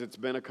It's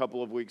been a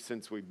couple of weeks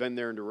since we've been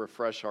there and to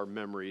refresh our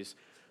memories.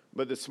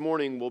 But this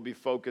morning we'll be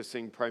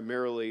focusing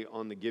primarily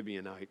on the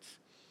Gibeonites.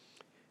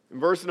 In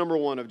verse number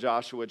 1 of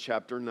Joshua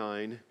chapter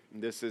 9,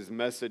 this is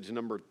message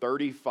number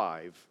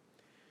 35.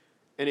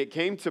 And it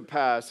came to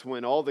pass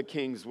when all the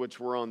kings which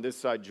were on this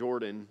side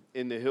Jordan,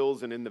 in the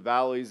hills and in the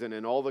valleys and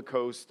in all the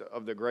coast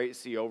of the great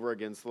sea over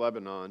against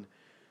Lebanon,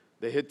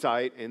 the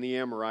Hittite and the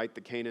Amorite,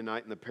 the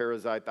Canaanite and the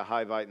Perizzite, the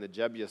Hivite and the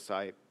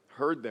Jebusite,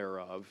 heard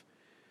thereof,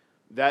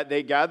 that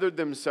they gathered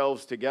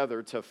themselves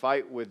together to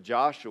fight with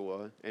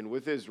Joshua and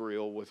with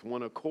Israel with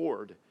one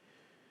accord.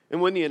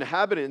 And when the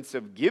inhabitants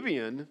of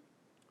Gibeon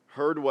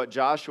heard what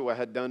Joshua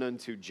had done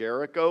unto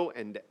Jericho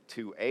and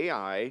to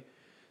Ai,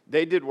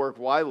 they did work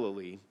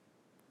wilily,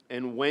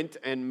 and went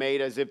and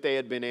made as if they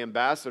had been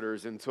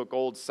ambassadors, and took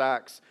old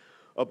sacks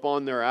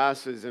upon their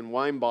asses, and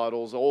wine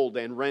bottles old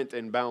and rent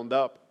and bound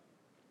up,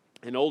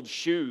 and old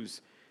shoes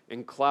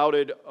and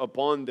clouded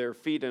upon their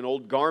feet, and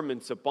old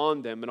garments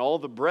upon them, and all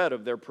the bread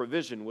of their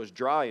provision was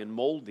dry and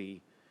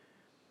moldy.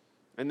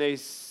 And they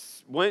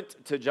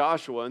went to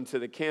Joshua unto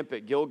the camp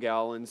at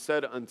Gilgal, and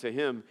said unto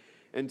him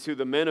and to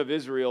the men of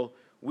Israel,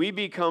 We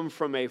be come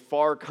from a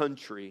far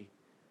country.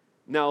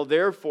 Now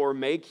therefore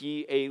make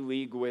ye a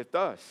league with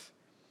us.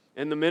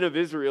 And the men of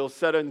Israel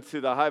said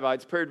unto the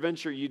Hivites,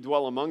 Peradventure ye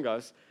dwell among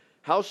us,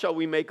 how shall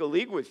we make a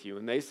league with you?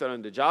 And they said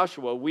unto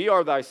Joshua, We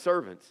are thy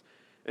servants.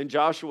 And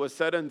Joshua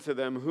said unto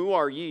them, Who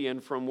are ye,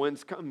 and from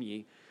whence come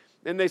ye?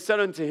 And they said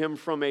unto him,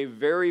 From a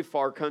very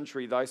far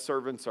country thy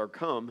servants are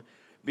come,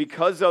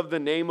 because of the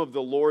name of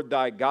the Lord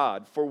thy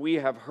God. For we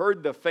have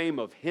heard the fame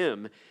of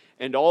him,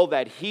 and all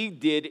that he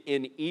did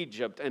in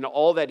Egypt, and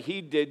all that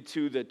he did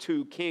to the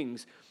two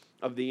kings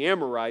of the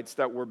Amorites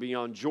that were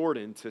beyond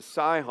Jordan, to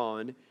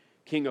Sihon,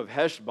 king of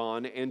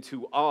Heshbon, and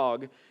to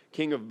Og,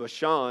 king of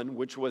Bashan,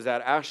 which was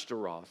at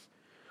Ashtaroth.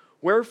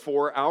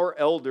 Wherefore our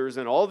elders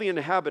and all the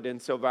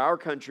inhabitants of our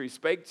country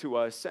spake to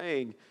us,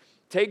 saying,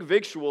 Take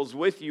victuals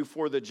with you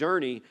for the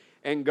journey,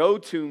 and go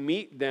to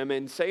meet them,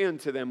 and say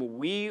unto them,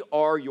 We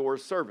are your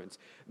servants.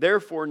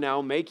 Therefore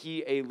now make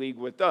ye a league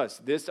with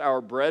us. This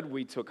our bread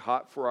we took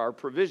hot for our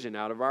provision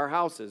out of our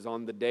houses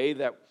on the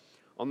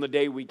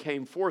day we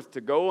came forth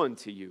to go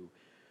unto you.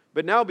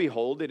 But now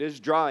behold, it is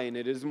dry and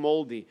it is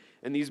moldy,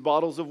 and these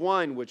bottles of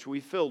wine which we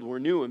filled were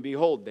new, and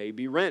behold, they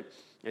be rent.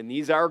 And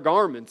these our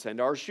garments and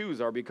our shoes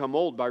are become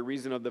old by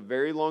reason of the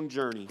very long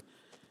journey.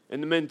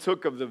 And the men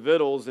took of the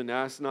victuals and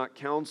asked not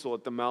counsel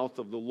at the mouth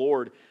of the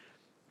Lord.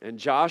 And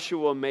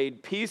Joshua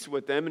made peace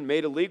with them and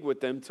made a league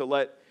with them to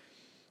let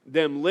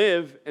them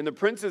live. And the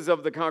princes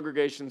of the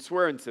congregation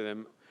swear unto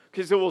them.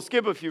 Okay, so we'll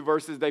skip a few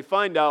verses. They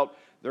find out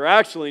they're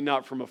actually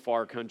not from a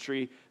far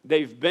country.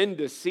 They've been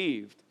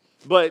deceived.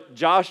 But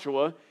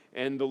Joshua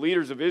and the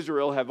leaders of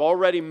Israel have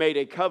already made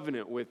a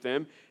covenant with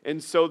them.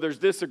 And so there's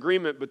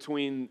disagreement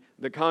between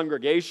the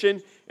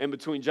congregation and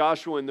between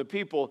Joshua and the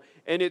people.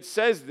 And it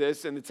says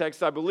this in the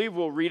text, I believe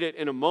we'll read it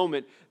in a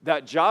moment,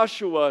 that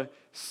Joshua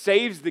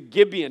saves the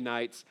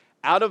Gibeonites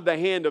out of the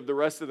hand of the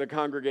rest of the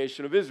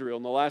congregation of Israel.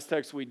 In the last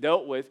text we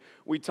dealt with,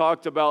 we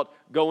talked about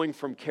going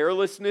from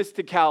carelessness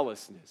to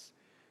callousness.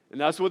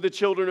 And that's what the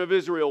children of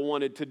Israel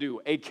wanted to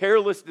do. A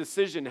careless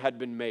decision had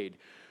been made.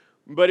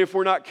 But if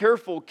we're not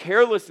careful,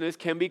 carelessness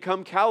can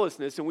become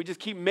callousness, and we just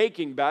keep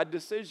making bad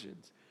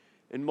decisions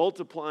and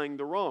multiplying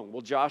the wrong.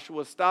 Well,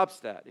 Joshua stops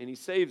that, and he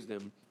saves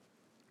them.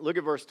 Look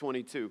at verse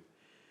 22.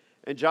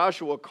 And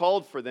Joshua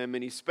called for them,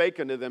 and he spake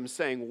unto them,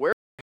 saying, Where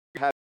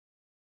have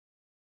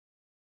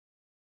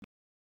ye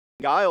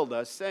beguiled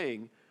us,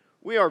 saying,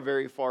 We are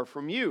very far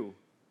from you,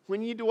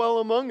 when ye dwell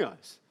among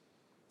us?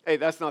 Hey,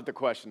 that's not the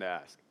question to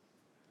ask.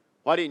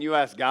 Why didn't you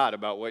ask God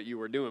about what you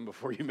were doing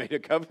before you made a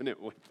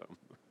covenant with them?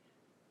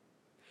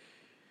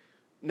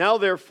 Now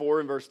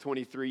therefore, in verse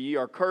 23, ye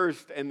are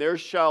cursed, and there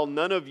shall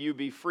none of you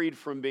be freed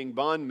from being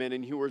bondmen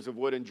and hewers of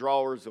wood and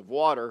drawers of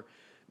water.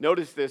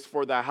 Notice this,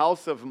 for the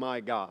house of my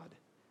God.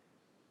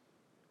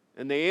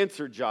 And they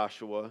answered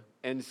Joshua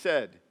and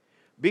said,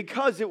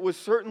 Because it was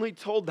certainly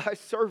told thy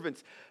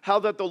servants, how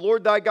that the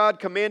Lord thy God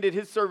commanded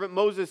his servant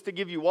Moses to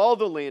give you all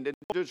the land and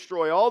to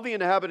destroy all the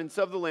inhabitants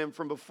of the land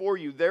from before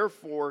you.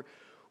 Therefore,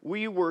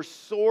 we were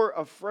sore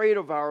afraid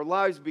of our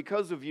lives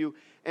because of you,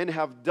 and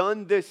have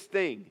done this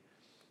thing.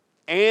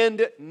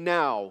 And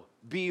now,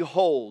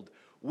 behold,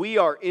 we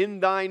are in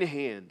thine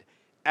hand,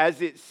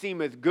 as it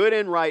seemeth good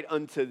and right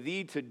unto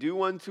thee to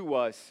do unto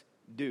us,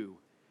 do.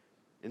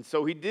 And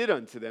so he did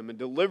unto them, and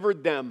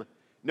delivered them.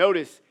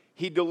 Notice,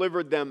 he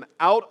delivered them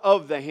out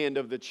of the hand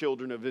of the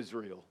children of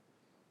Israel.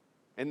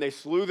 And they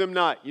slew them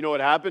not. You know what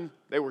happened?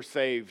 They were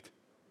saved.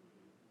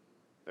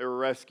 They were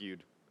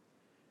rescued.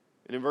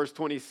 And in verse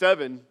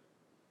 27,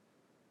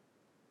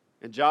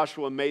 and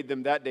Joshua made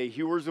them that day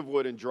hewers of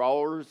wood and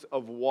drawers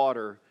of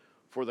water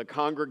for the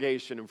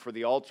congregation and for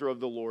the altar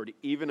of the Lord,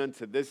 even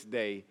unto this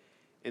day,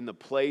 in the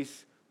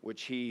place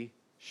which he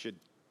should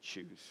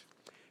choose.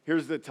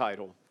 Here's the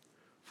title,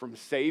 From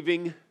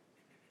Saving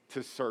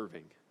to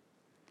Serving.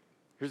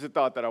 Here's a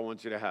thought that I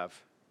want you to have.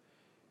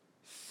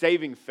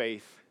 Saving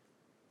faith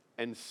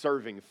and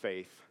serving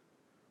faith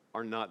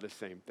are not the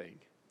same thing.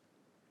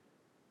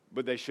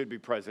 but they should be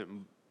present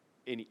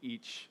in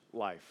each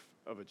life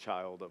of a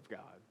child of God.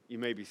 You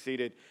may be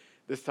seated.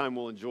 This time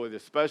we'll enjoy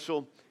this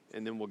special,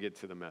 and then we'll get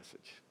to the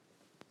message.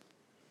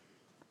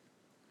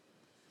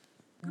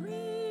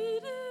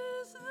 Great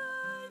is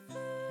thy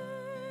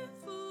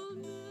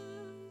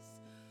faithfulness,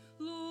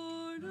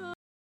 Lord, unto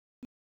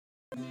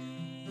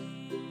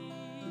me.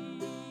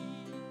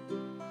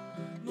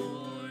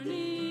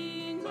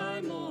 Morning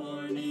by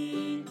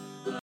morning,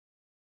 I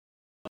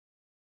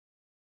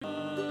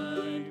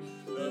find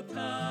the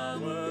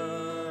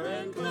power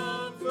and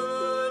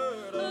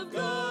comfort of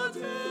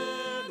God's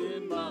hand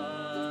in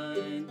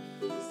mine.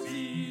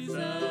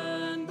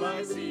 Season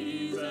by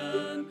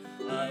season,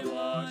 I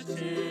watch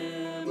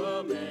Him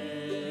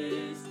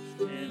amazed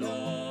in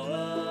all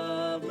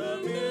of the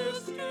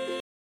mystery.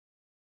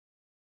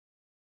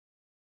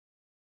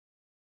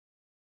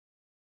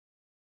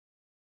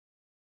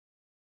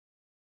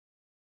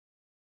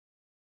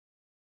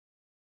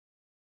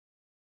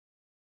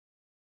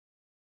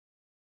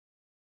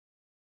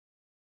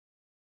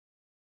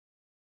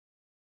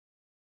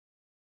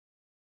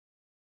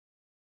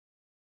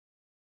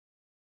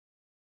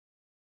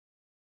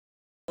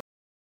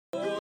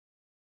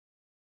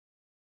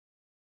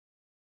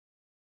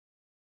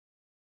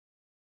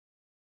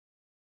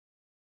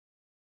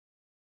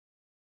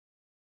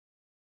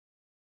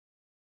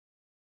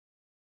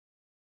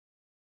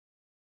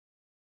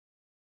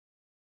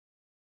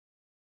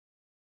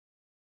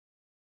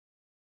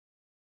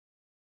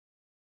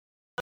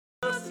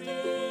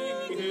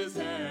 Trusting His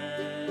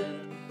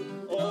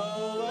hand,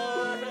 all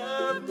I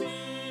have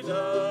need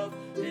of,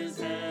 His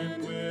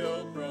hand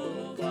will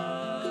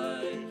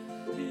provide.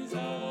 He's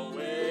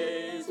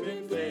always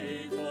been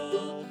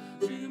faithful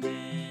to me.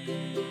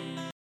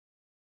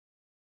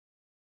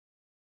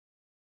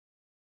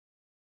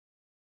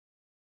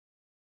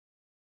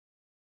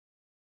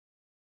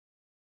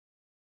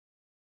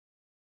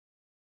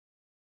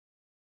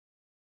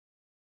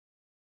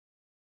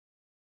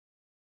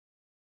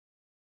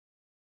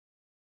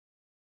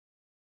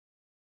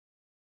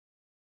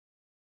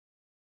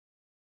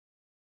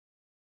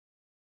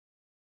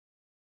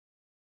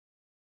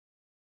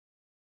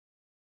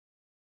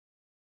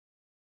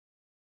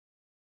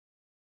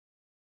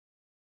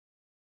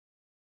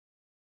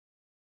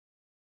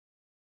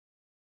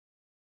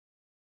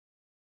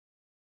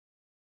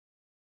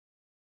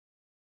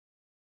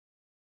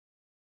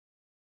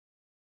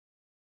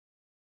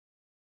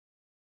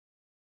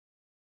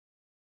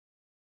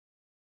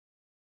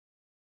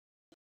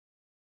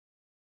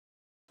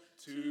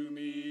 To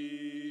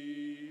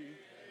me.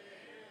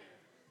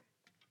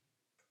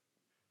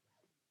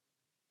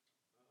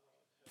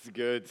 It's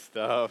good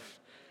stuff.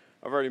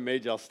 I've already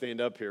made y'all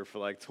stand up here for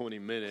like 20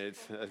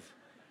 minutes.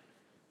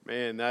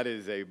 Man, that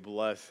is a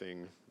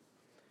blessing.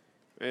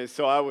 And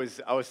so I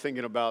was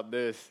thinking about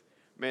this.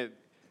 Man,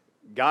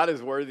 God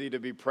is worthy to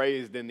be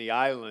praised in the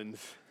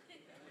islands.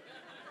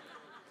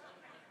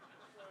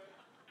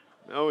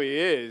 No, He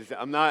is.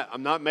 I'm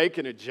not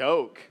making a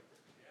joke.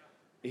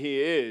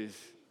 He is.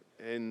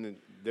 And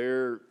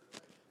there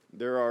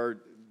are,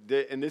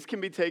 and this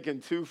can be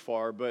taken too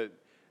far, but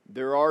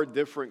there are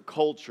different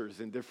cultures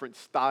and different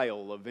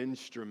style of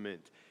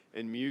instrument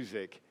and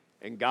music,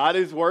 and God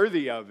is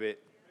worthy of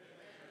it.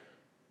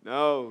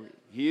 No,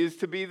 He is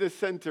to be the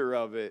center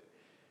of it.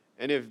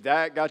 And if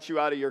that got you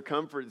out of your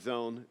comfort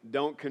zone,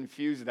 don't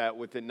confuse that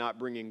with it not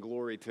bringing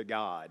glory to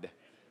God.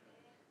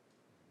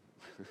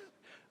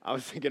 I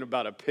was thinking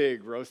about a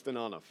pig roasting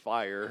on a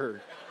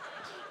fire.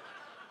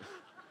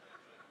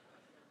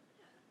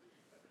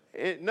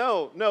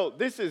 No,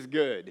 this is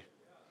good.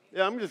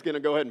 Yeah, I'm just going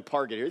to go ahead and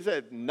park it here. This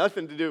had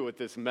nothing to do with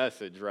this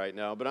message right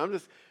now, but I'm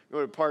just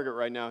going to park it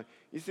right now.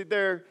 You sit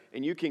there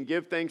and you can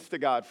give thanks to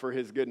God for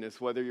His goodness,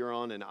 whether you're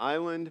on an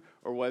island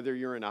or whether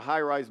you're in a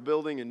high-rise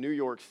building in New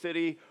York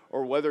City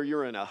or whether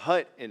you're in a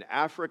hut in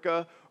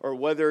Africa or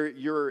whether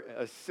you're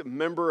a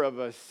member of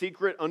a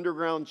secret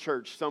underground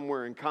church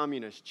somewhere in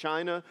communist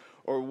China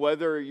or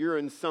whether you're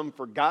in some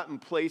forgotten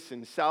place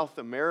in South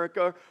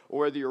America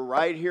or whether you're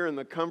right here in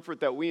the comfort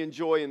that we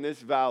enjoy in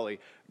this valley.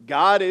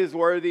 God is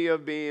worthy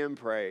of being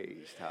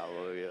praised.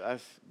 Hallelujah.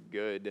 That's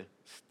good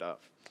stuff.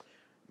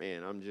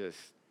 Man,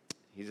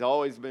 He's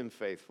always been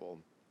faithful.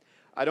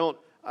 I don't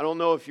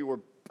know if you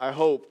were,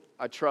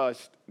 I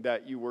trust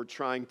that you were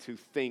trying to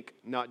think,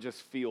 not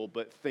just feel,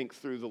 but think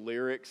through the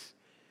lyrics.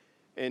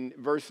 And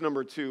verse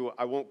number 2,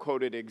 I won't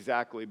quote it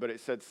exactly, but it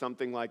said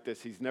something like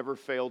this: He's never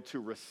failed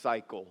to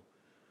recycle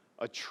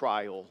a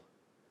trial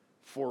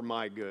for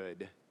my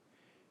good.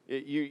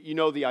 You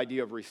know the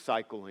idea of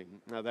recycling,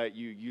 now that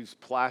you use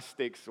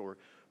plastics or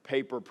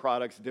paper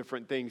products,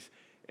 different things,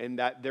 and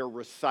that they're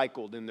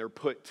recycled and they're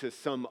put to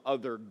some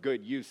other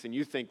good use. And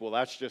you think, well,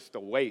 that's just a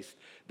waste.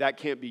 That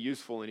can't be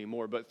useful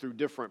anymore. But through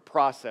different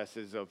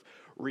processes of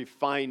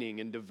refining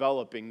and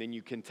developing, then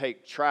you can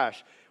take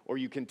trash or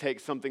you can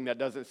take something that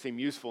doesn't seem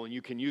useful and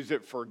you can use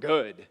it for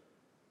good.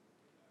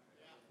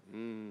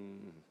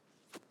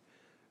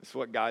 That's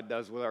what God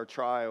does with our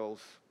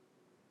trials.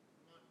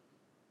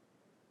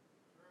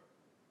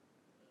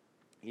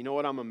 You know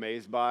what I'm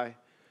amazed by?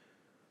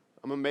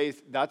 I'm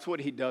amazed. That's what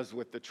he does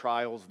with the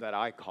trials that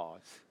I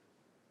cause.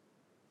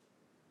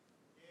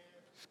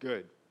 It's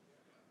good.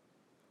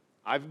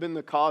 I've been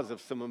the cause of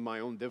some of my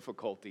own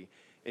difficulty,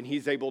 and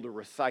he's able to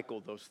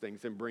recycle those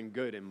things and bring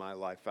good in my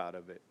life out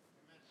of it.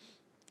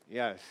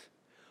 Yes.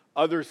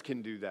 Others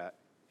can do that,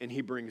 and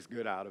he brings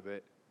good out of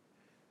it.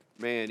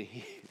 Man, it's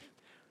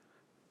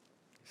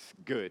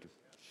good.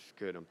 It's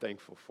good. I'm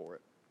thankful for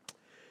it.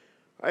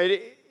 All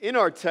right, in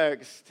our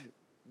text,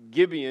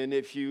 Gibeon,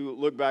 if you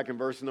look back in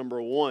verse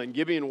number 1,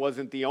 Gibeon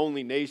wasn't the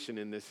only nation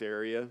in this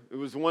area. It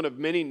was one of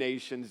many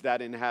nations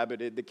that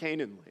inhabited the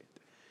Canaan land.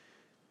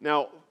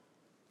 Now,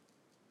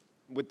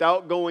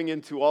 without going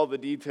into all the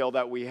detail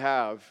that we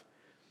have,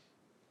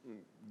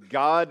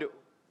 God,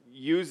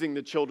 using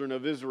the children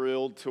of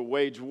Israel to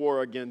wage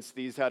war against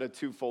these, had a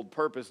twofold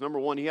purpose. Number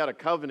one, he had a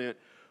covenant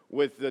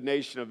with the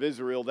nation of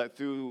Israel that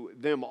through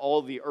them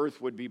all the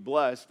earth would be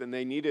blessed, and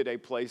they needed a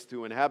place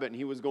to inhabit, and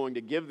he was going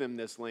to give them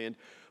this land.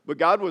 But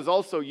God was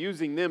also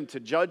using them to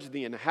judge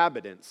the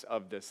inhabitants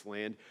of this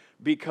land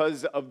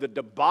because of the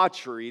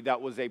debauchery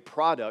that was a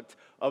product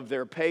of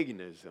their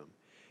paganism.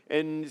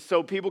 And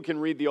so people can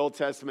read the Old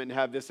Testament and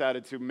have this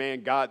attitude,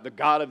 man, God, the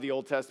God of the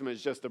Old Testament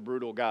is just a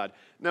brutal God.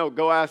 No,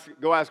 go ask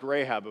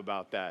Rahab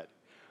about that.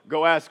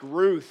 Go ask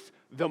Ruth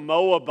the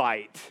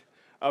Moabite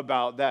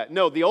about that.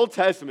 No, the Old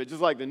Testament,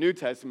 just like the New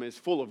Testament, is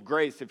full of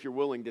grace if you're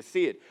willing to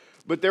see it.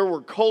 But there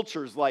were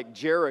cultures like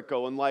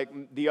Jericho and like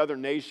the other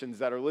nations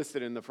that are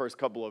listed in the first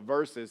couple of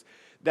verses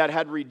that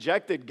had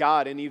rejected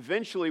God. And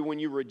eventually when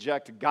you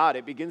reject God,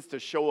 it begins to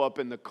show up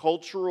in the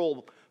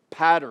cultural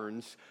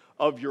patterns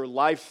of your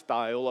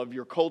lifestyle, of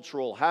your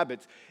cultural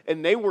habits.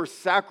 And they were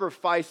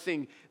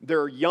sacrificing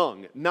their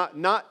young,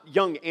 not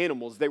young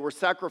animals. They were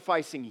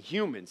sacrificing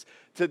humans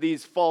to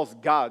these false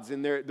gods.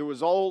 And there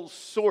was all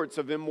sorts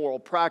of immoral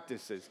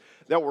practices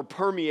that were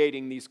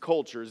permeating these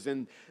cultures.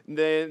 And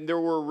then there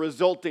were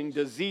resulting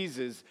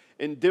diseases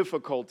and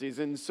difficulties.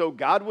 And so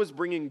God was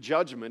bringing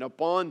judgment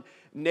upon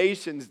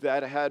nations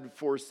that had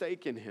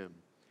forsaken him.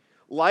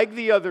 Like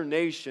the other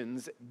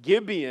nations,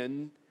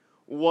 Gibeon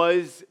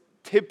was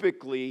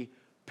typically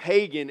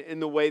pagan in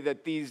the way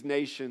that these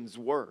nations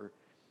were.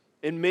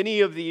 And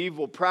many of the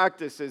evil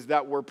practices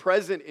that were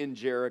present in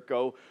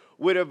Jericho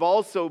would have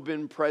also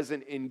been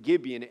present in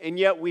Gibeon. And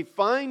yet we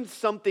find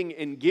something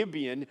in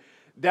Gibeon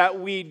that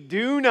we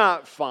do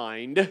not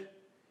find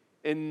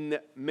in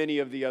many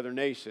of the other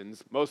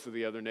nations, most of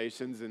the other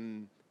nations,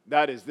 and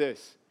that is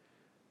this.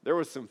 There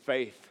was some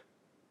faith.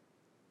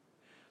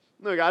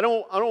 Look, I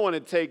don't want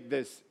to take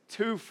this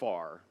too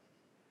far,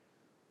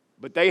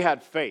 but they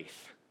had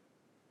faith.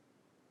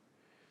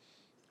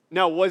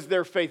 Now, was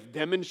their faith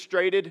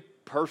demonstrated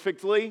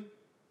perfectly?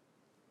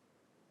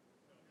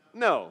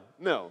 No.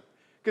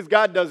 Because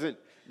God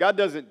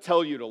doesn't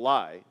tell you to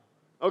lie.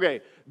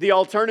 Okay, the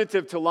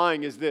alternative to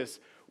lying is this.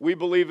 We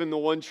believe in the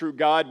one true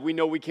God. We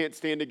know we can't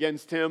stand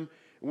against him.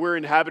 We're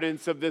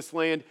inhabitants of this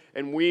land,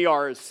 and we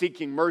are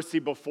seeking mercy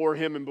before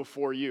him and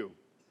before you.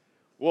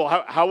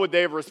 Well, how would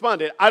they have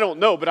responded? I don't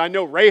know, but I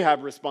know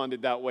Rahab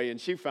responded that way, and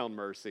she found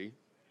mercy.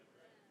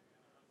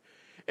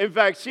 In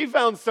fact, she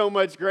found so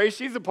much grace,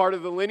 she's a part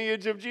of the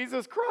lineage of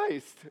Jesus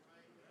Christ.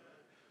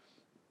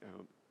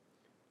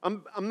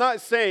 I'm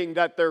not saying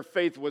that their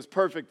faith was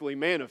perfectly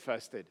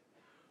manifested,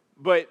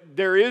 but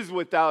there is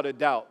without a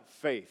doubt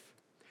faith.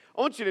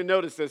 I want you to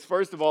notice this,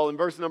 first of all, in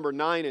verse number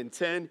 9 and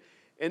 10,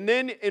 and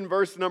then in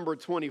verse number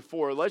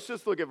 24. Let's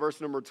just look at verse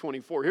number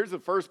 24. Here's the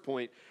first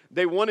point.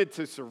 They wanted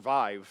to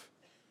survive.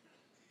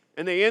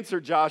 And they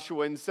answered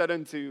Joshua and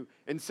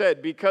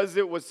said, because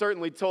it was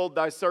certainly told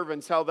thy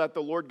servants how that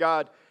the Lord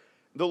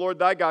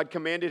thy God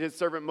commanded his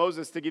servant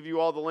Moses to give you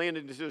all the land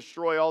and to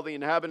destroy all the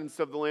inhabitants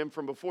of the land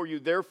from before you.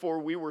 Therefore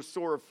we were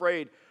sore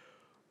afraid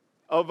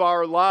of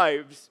our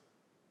lives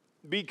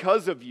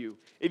because of you.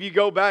 If you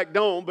go back,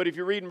 don't, but if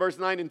you read in verse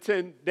 9 and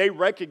 10, they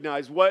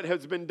recognize what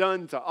has been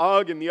done to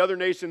Og and the other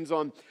nations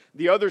on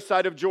the other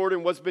side of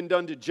Jordan, what's been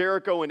done to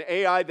Jericho and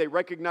Ai. They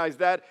recognize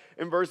that.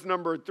 In verse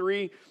number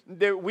 3,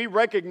 we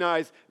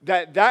recognize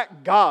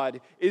that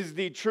God is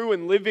the true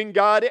and living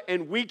God,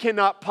 and we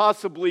cannot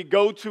possibly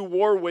go to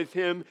war with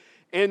him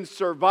and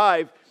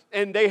survive.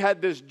 And they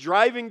had this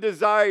driving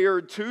desire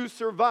to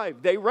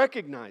survive. They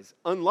recognize,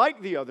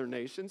 unlike the other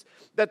nations,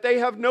 that they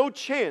have no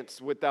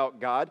chance without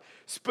God,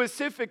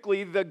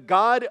 specifically the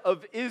God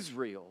of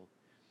Israel.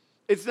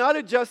 It's not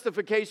a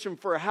justification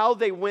for how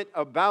they went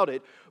about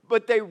it,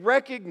 but they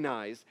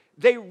recognize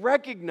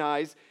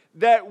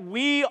that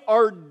we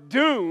are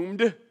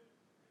doomed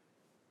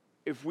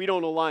if we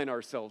don't align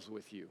ourselves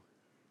with you.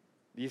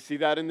 Do you see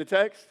that in the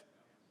text?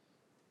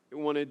 They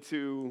wanted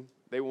to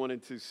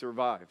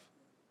survive.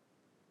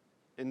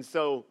 And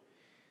so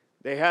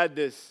they had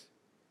this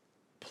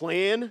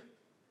plan.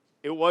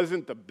 It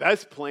wasn't the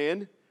best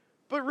plan.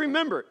 But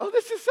remember,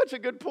 this is such a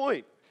good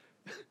point.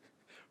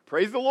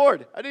 Praise the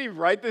Lord. I didn't even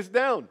write this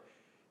down.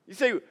 You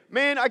say,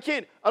 man, I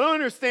don't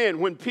understand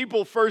when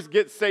people first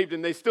get saved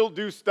and they still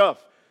do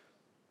stuff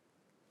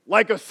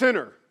like a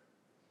sinner.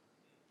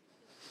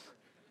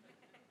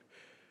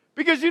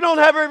 Because you don't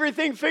have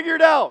everything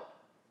figured out.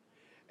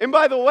 And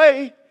by the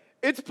way,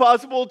 it's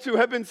possible to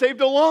have been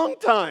saved a long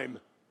time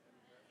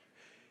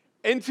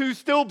and to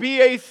still be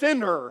a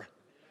sinner.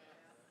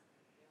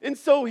 And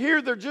so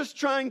here they're just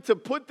trying to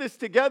put this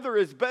together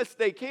as best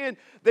they can.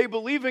 They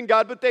believe in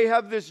God, but they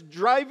have this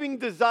driving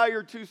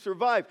desire to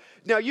survive.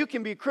 Now, you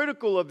can be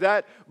critical of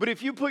that, but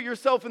if you put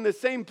yourself in the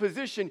same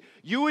position,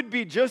 you would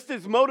be just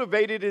as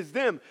motivated as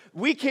them.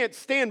 We can't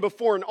stand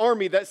before an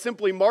army that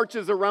simply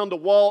marches around a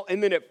wall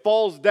and then it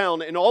falls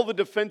down and all the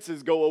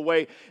defenses go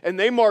away and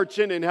they march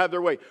in and have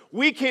their way.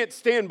 We can't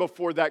stand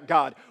before that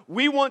God.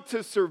 We want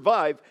to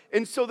survive.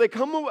 And so they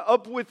come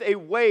up with a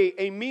way,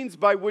 a means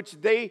by which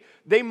they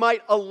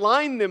might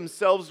align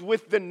themselves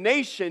with the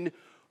nation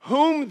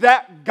whom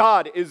that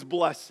God is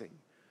blessing.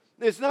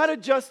 It's not a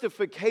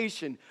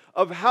justification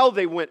of how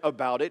they went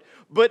about it,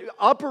 but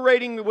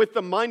operating with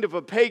the mind of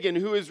a pagan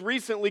who has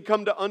recently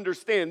come to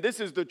understand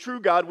this is the true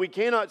God. We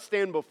cannot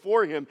stand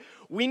before him.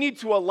 We need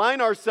to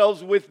align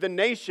ourselves with the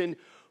nation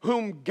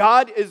whom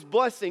God is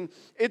blessing.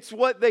 It's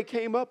what they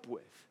came up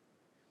with.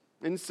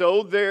 And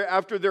so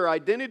after their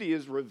identity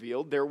is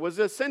revealed, there was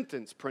a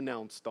sentence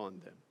pronounced on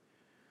them.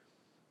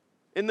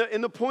 And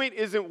the point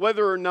isn't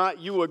whether or not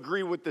you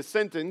agree with the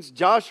sentence.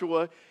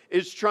 Joshua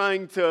is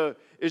trying to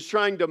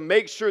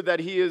make sure that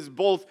he is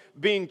both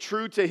being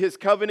true to his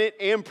covenant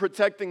and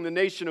protecting the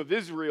nation of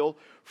Israel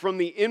from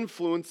the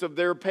influence of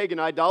their pagan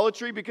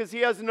idolatry, because he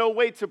has no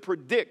way to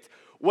predict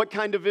what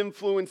kind of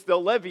influence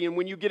they'll levy. And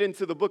when you get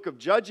into the book of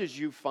Judges,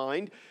 you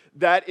find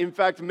that, in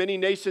fact, many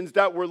nations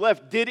that were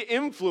left did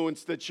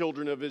influence the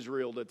children of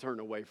Israel to turn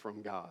away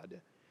from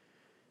God.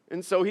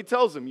 And so he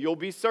tells them, you'll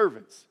be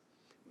servants.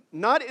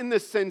 Not in the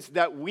sense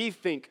that we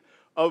think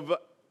of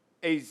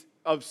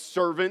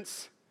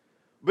servants,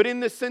 but in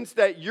the sense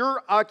that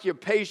your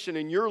occupation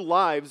and your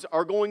lives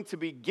are going to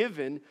be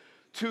given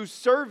to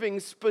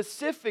serving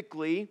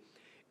specifically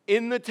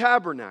in the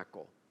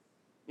tabernacle.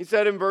 He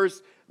said in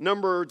verse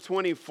number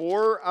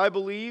 24, I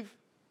believe,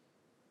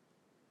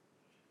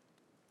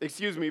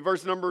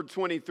 verse number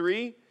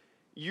 23,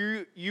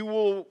 you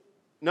will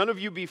none of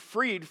you be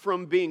freed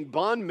from being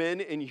bondmen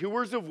and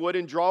hewers of wood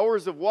and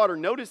drawers of water.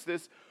 Notice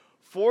this,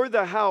 for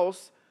the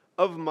house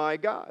of my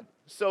God.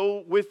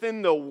 So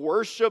within the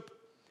worship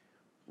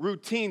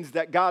routines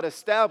that God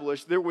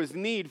established, there was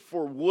need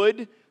for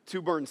wood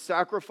to burn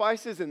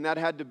sacrifices, and that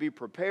had to be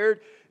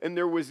prepared. And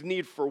there was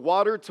need for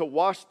water to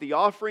wash the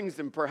offerings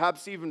and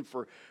perhaps even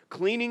for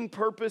cleaning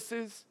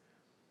purposes.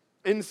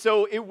 And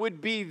so it would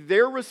be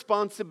their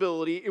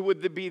responsibility, it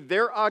would be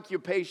their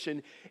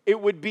occupation, it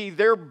would be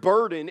their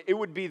burden, it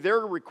would be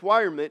their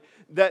requirement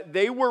that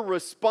they were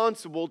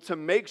responsible to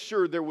make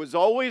sure there was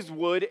always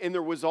wood and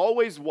there was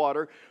always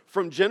water.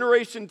 From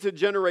generation to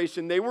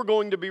generation, they were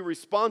going to be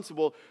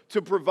responsible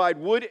to provide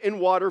wood and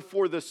water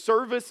for the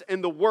service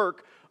and the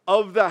work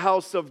of the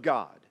house of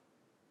God.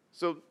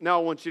 So now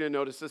I want you to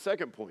notice the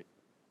second point.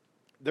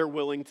 They're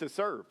willing to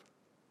serve.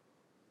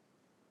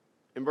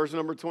 In verse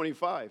number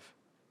 25.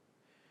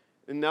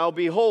 And now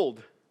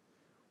behold,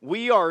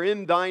 we are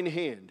in thine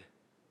hand,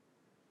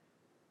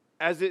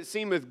 as it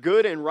seemeth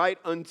good and right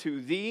unto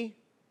thee,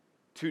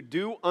 to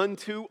do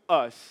unto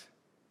us,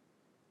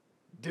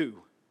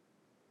 do.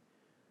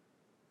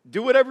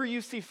 Do whatever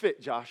you see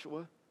fit,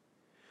 Joshua.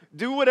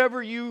 Do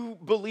whatever you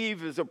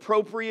believe is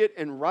appropriate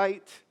and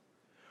right.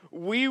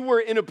 We were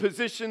in a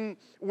position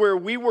where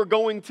we were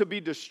going to be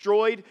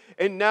destroyed,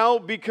 and now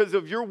because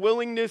of your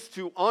willingness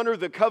to honor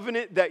the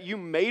covenant that you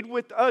made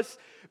with us,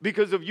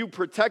 because of you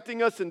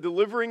protecting us and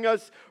delivering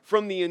us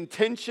from the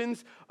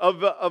intentions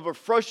of a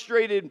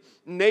frustrated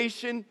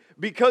nation,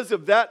 because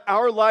of that,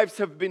 our lives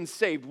have been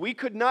saved. We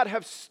could not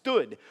have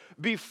stood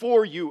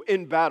before you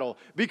in battle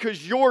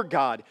because your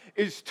God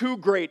is too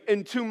great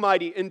and too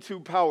mighty and too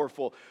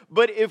powerful.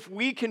 But if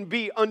we can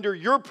be under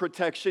your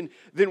protection,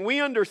 then we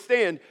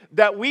understand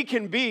that we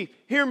can be,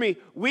 hear me,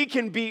 we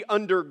can be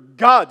under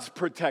God's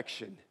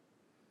protection.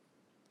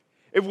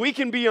 If we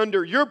can be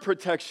under your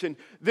protection,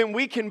 then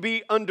we can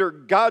be under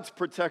God's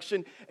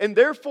protection. And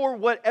therefore,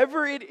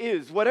 whatever it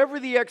is, whatever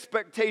the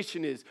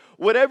expectation is,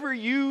 whatever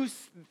you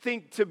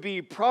think to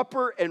be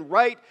proper and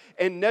right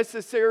and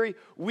necessary,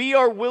 we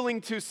are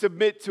willing to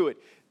submit to it.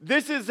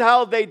 This is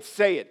how they'd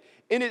say it.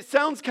 And it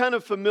sounds kind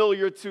of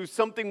familiar to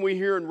something we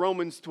hear in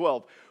Romans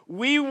 12.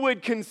 We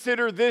would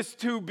consider this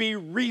to be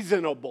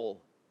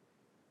reasonable.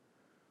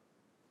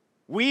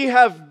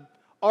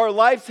 Our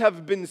lives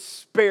have been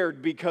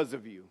spared because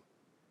of you.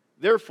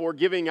 Therefore,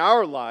 giving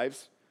our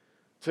lives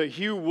to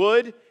hew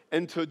wood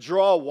and to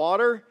draw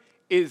water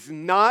is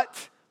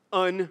not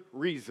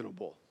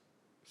unreasonable.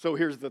 So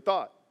here's the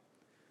thought.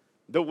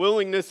 The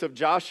willingness of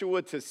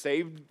Joshua to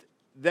save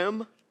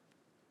them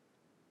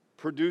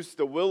produced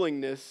the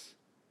willingness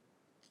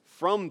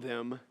from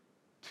them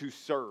to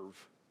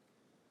serve.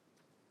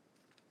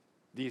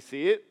 Do you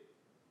see it?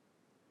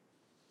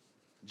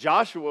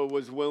 Joshua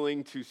was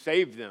willing to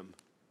save them.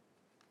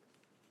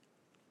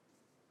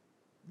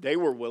 They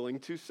were willing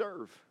to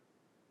serve.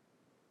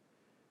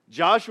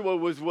 Joshua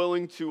was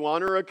willing to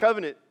honor a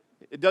covenant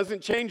It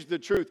doesn't change the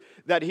truth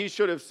that he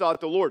should have sought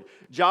the Lord.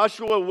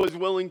 Joshua was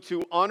willing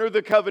to honor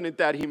the covenant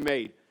that he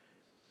made.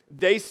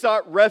 They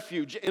sought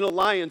refuge in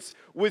alliance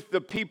with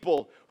the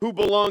people who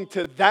belonged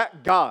to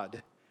that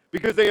God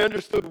because they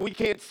understood we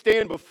can't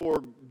stand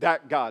before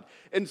that God.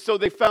 And so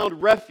they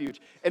found refuge.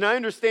 And I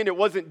understand it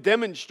wasn't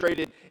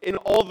demonstrated in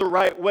all the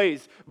right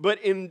ways, but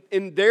in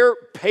their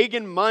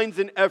pagan minds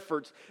and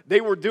efforts,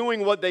 they were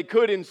doing what they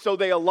could. And so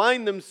they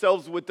aligned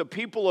themselves with the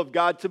people of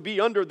God to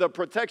be under the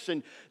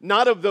protection,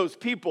 not of those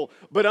people,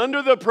 but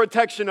under the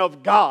protection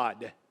of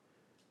God.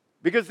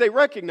 Because they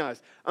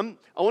recognized, I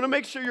want to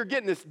make sure you're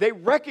getting this, they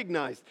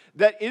recognized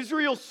that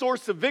Israel's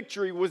source of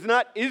victory was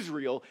not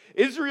Israel.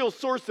 Israel's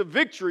source of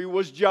victory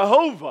was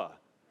Jehovah.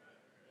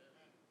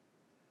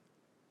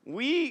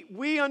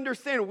 We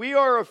understand, we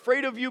are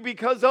afraid of you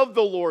because of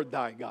the Lord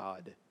thy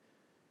God.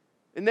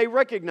 And they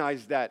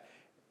recognized that.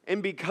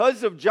 And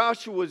because of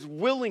Joshua's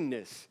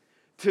willingness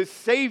to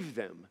save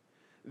them,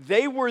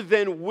 they were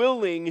then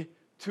willing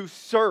to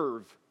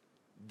serve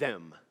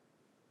them.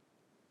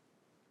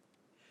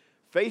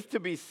 Faith to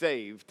be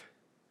saved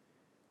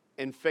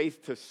and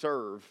faith to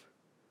serve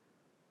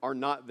are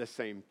not the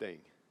same thing.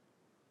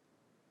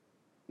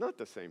 Not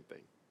the same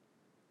thing.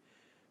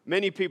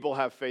 Many people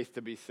have faith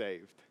to be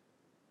saved.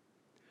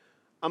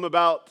 I'm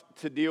about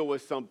to deal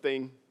with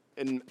something,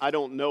 and I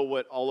don't know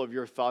what all of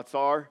your thoughts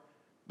are,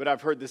 but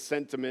I've heard the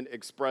sentiment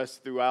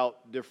expressed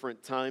throughout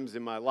different times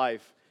in my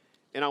life,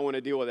 and I want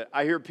to deal with it.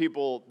 I hear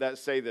people that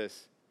say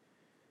this.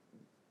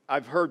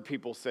 I've heard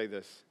people say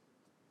this.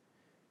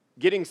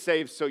 Getting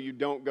saved so you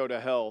don't go to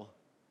hell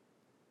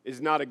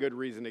is not a good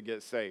reason to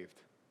get saved.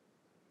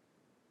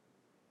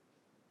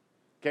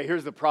 Okay,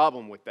 here's the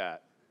problem with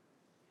that.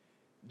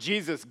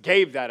 Jesus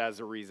gave that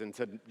as a reason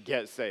to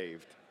get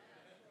saved.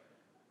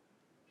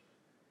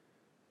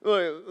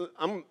 Look,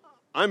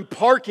 I'm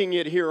parking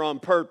it here on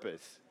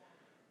purpose.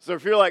 So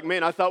if you're like,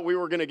 man, I thought we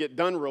were going to get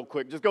done real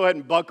quick, just go ahead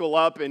and buckle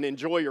up and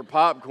enjoy your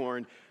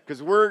popcorn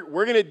because we're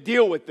going to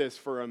deal with this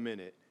for a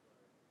minute.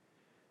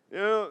 You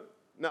know,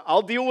 now,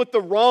 I'll deal with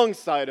the wrong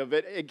side of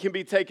it. It can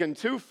be taken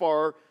too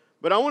far,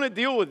 but I want to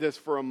deal with this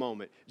for a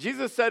moment.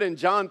 Jesus said in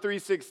John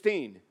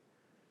 3:16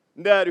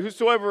 that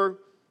whosoever,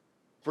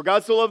 for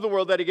God so loved the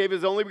world that he gave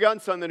his only begotten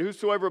Son, that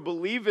whosoever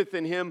believeth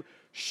in him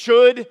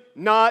should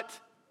not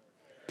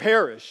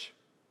perish.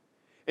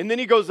 And then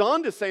he goes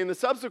on to say in the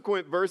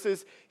subsequent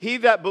verses, he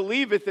that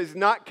believeth is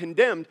not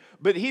condemned,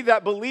 but he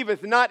that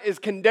believeth not is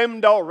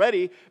condemned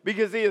already,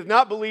 because he has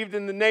not believed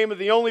in the name of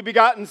the only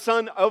begotten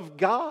Son of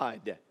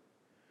God.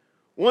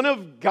 One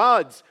of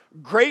God's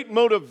great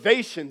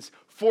motivations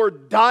for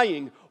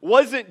dying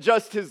wasn't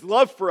just his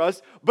love for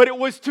us, but it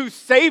was to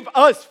save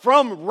us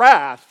from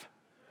wrath.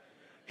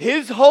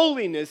 His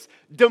holiness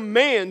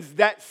demands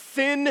that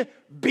sin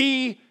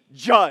be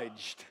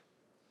judged.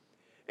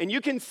 And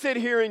you can sit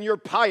here in your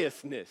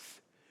piousness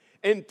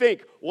and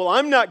think, well,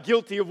 I'm not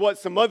guilty of what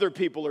some other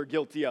people are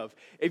guilty of.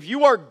 If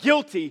you are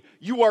guilty,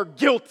 you are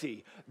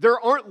guilty. There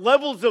aren't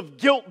levels of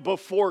guilt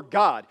before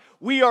God.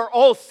 We are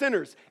all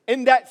sinners,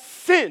 and that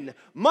sin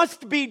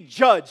must be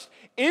judged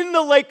in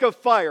the lake of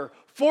fire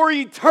for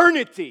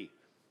eternity.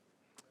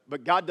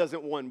 But God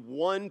doesn't want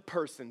one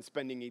person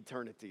spending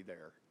eternity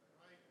there.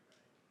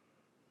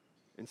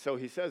 And so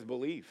he says,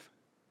 believe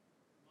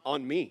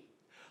on me.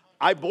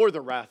 I bore the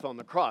wrath on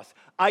the cross.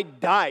 I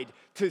died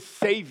to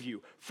save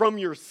you from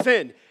your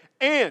sin.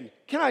 And,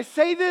 can I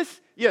say this?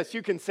 Yes,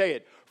 you can say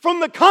it. From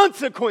the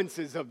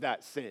consequences of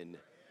that sin.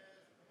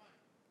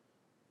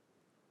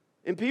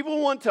 And people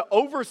want to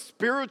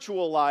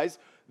over-spiritualize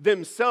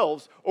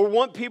themselves or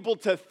want people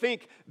to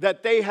think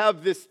that they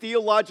have this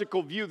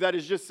theological view that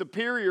is just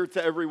superior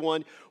to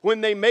everyone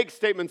when they make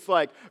statements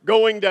like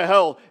going to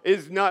hell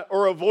is not,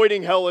 or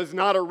avoiding hell is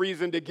not a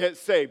reason to get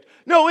saved.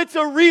 No, it's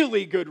a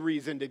really good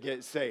reason to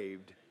get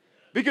saved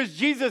because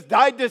Jesus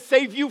died to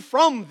save you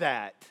from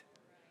that.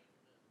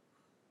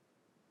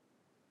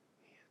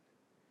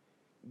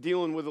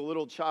 Dealing with a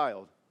little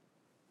child.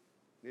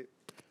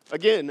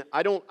 Again,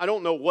 I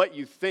don't know what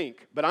you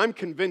think, but I'm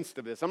convinced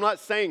of this. I'm not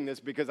saying this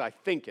because I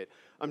think it.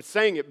 I'm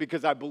saying it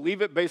because I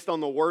believe it based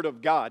on the Word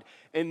of God.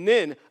 And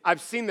then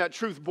I've seen that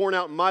truth borne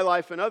out in my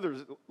life and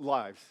others'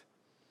 lives.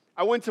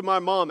 I went to my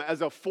mom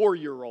as a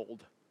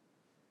 4-year-old,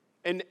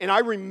 and I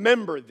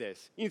remember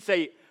this. You can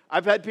say,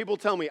 I've had people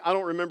tell me I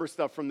don't remember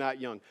stuff from that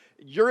young.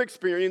 Your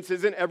experience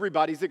isn't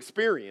everybody's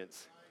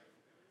experience.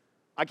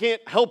 I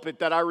can't help it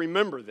that I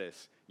remember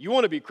this. You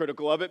want to be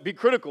critical of it, be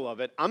critical of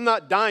it. I'm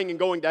not dying and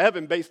going to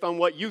heaven based on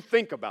what you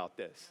think about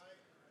this.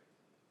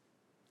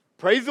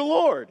 Praise the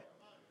Lord.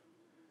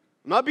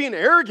 I'm not being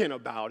arrogant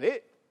about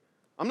it.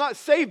 I'm not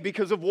saved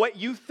because of what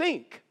you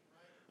think.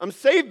 I'm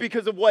saved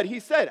because of what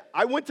he said.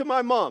 I went to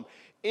my mom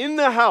in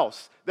the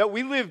house that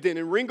we lived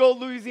in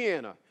Ringgold,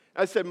 Louisiana.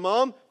 I said,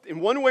 Mom,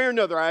 in one way or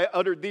another, I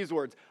uttered these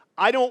words,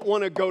 I don't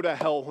want to go to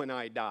hell when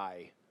I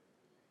die.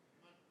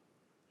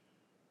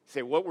 You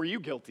say, what were you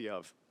guilty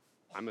of?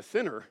 I'm a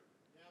sinner.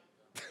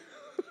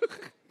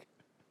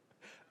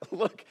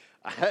 Look,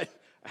 I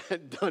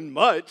hadn't done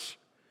much,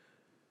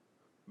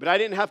 but I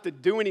didn't have to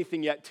do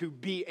anything yet to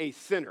be a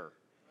sinner.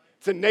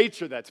 It's a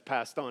nature that's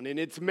passed on, and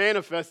it's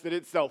manifested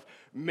itself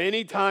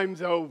many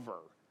times over.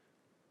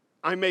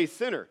 I'm a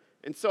sinner.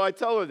 And so I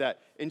tell her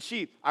that. And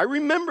I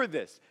remember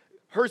this,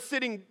 her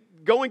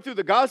going through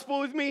the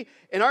gospel with me,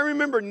 and I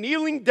remember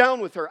kneeling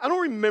down with her. I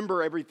don't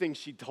remember everything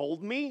she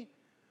told me,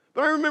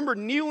 but I remember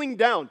kneeling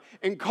down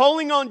and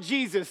calling on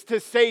Jesus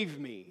to save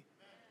me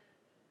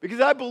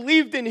because I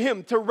believed in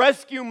him to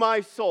rescue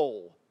my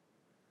soul.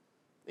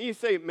 And you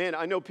say, man,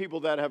 I know people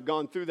that have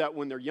gone through that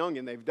when they're young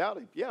and they've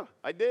doubted. Yeah,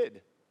 I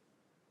did.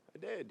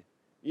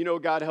 You know,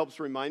 God helps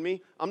remind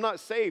me, I'm not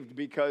saved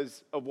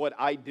because of what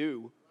I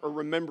do or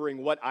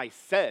remembering what I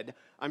said.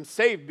 I'm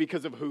saved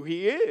because of who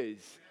he is.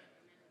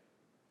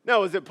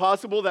 Now, is it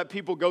possible that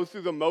people go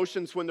through the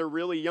motions when they're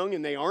really young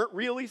and they aren't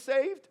really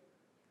saved?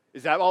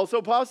 Is that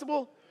also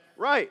possible?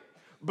 Right.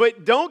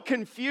 But don't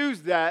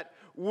confuse that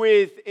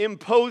with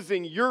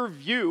imposing your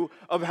view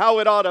of how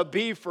it ought to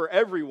be for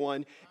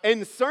everyone.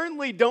 And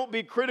certainly don't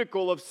be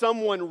critical of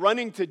someone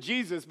running to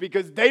Jesus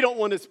because they don't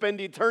want to spend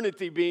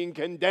eternity being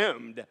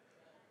condemned.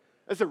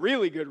 That's a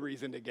really good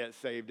reason to get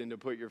saved and to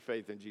put your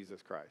faith in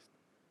Jesus Christ.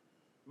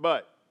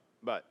 But,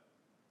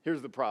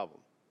 here's the problem.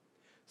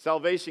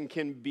 Salvation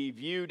can be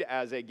viewed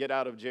as a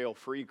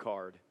get-out-of-jail-free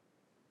card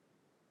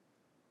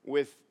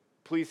with,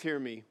 please hear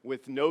me,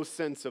 with no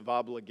sense of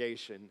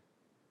obligation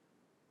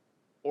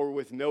or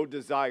with no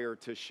desire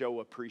to show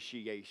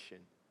appreciation.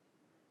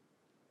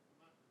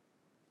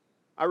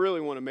 I really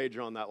want to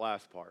major on that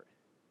last part.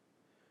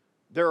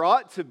 There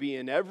ought to be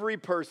in every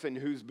person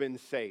who's been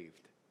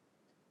saved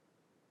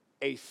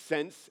a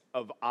sense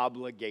of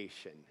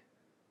obligation.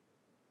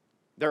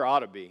 There ought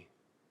to be.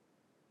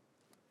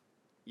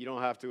 You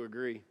don't have to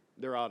agree.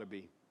 There ought to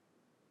be.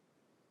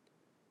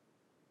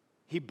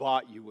 He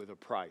bought you with a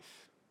price.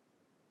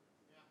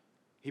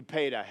 He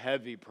paid a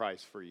heavy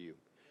price for you.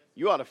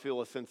 You ought to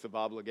feel a sense of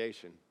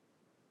obligation.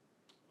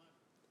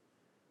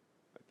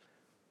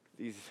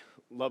 These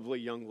lovely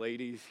young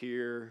ladies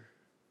here,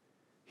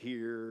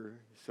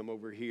 some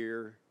over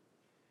here,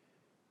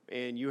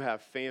 and you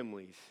have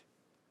families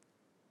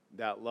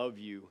that love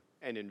you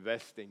and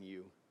invest in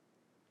you.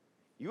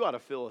 You ought to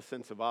feel a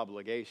sense of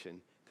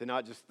obligation to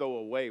not just throw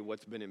away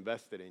what's been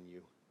invested in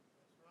you.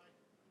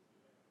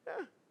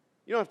 Yeah.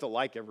 You don't have to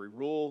like every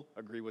rule,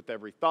 agree with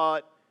every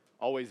thought,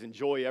 always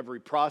enjoy every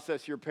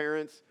process your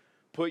parents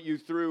put you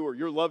through or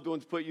your loved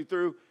ones put you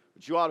through,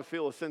 but you ought to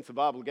feel a sense of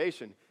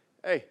obligation.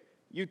 Hey,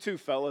 you too,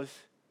 fellas.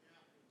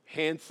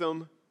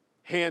 Handsome.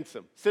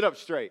 Sit up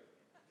straight.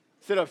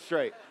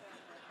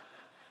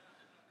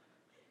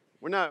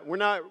 We're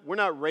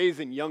not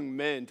raising young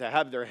men to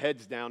have their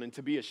heads down and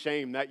to be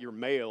ashamed that you're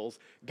males.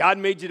 God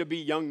made you to be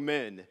young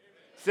men.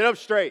 Sit up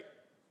straight.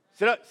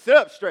 Sit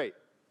up straight.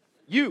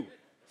 You,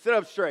 sit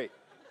up straight.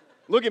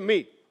 Look at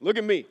me.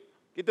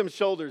 Get them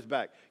shoulders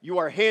back. You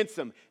are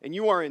handsome and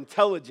you are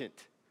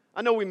intelligent.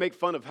 I know we make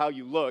fun of how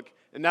you look,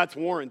 and that's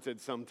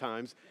warranted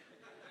sometimes.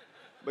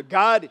 But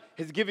God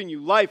has given you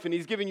life, and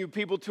he's given you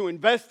people to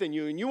invest in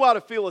you, and you ought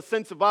to feel a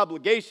sense of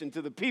obligation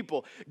to the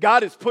people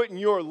God has put in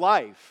your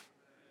life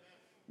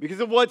because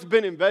of what's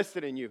been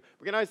invested in you.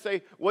 But can I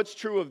say what's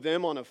true of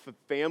them on a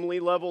family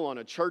level, on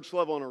a church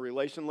level, on a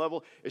relation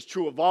level is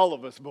true of all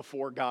of us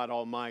before God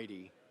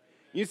Almighty.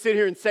 You sit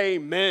here and say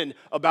amen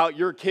about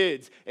your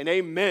kids and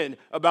amen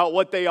about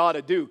what they ought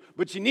to do.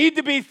 But you need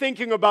to be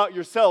thinking about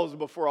yourselves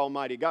before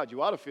Almighty God.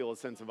 You ought to feel a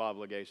sense of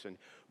obligation.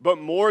 But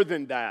more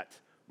than that.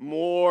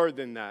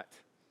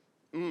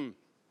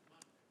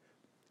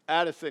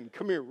 Addison,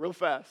 come here real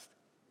fast.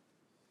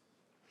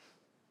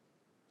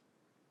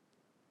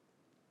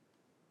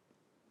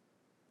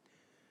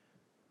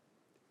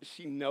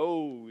 She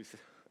knows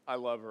I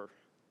love her.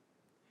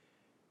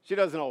 She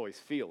doesn't always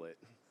feel it.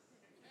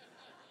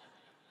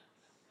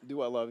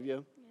 Do I love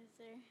you? Yes,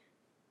 sir.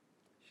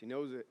 She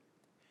knows it.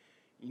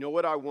 You know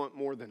what I want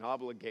more than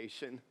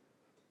obligation?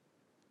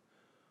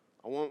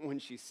 I want when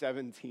she's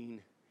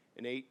 17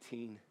 and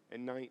 18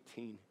 and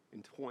 19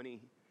 and 20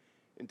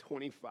 and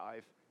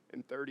 25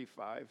 and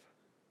 35.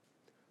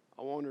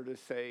 I want her to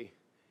say,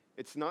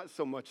 it's not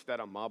so much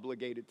that I'm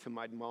obligated to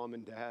my mom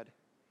and dad.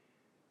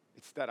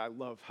 It's that I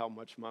love how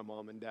much my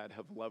mom and dad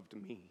have loved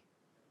me.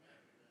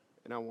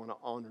 And I want to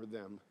honor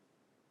them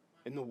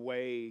in the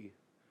way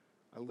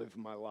I live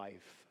my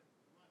life.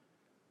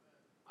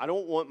 I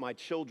don't want my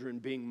children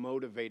being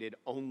motivated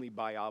only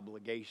by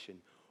obligation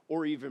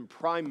or even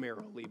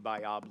primarily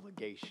by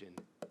obligation.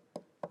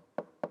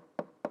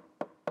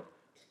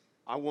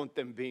 I want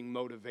them being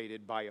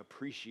motivated by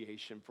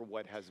appreciation for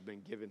what has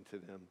been given to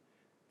them.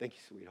 Thank you,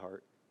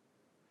 sweetheart.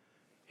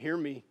 Hear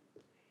me.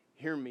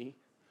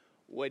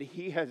 What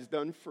he has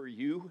done for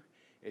you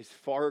is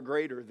far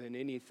greater than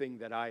anything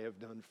that I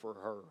have done for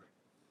her.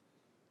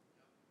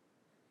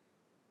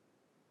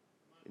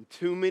 And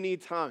too many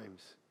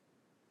times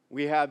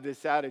we have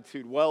this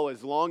attitude, well,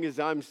 as long as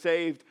I'm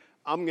saved,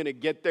 I'm going to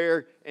get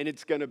there and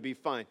it's going to be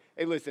fine.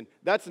 Hey, listen,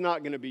 that's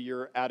not going to be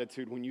your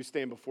attitude when you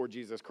stand before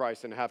Jesus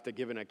Christ and have to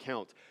give an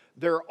account.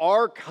 There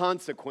are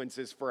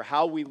consequences for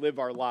how we live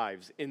our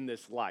lives in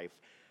this life.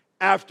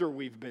 after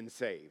we've been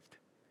saved.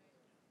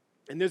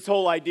 And this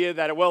whole idea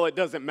that, well, it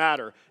doesn't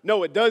matter.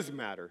 No, it does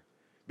matter,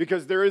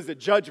 because there is a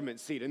judgment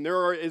seat and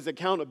there is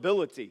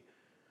accountability.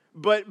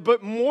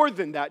 But more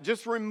than that,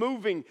 just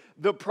removing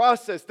the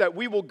process that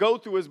we will go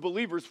through as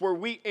believers where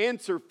we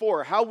answer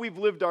for how we've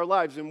lived our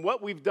lives and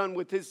what we've done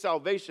with His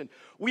salvation,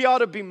 we ought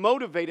to be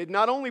motivated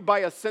not only by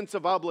a sense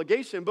of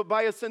obligation, but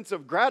by a sense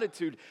of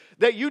gratitude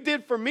that you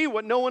did for me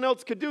what no one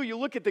else could do. You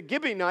look at the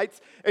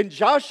Gibeonites and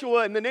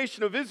Joshua and the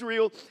nation of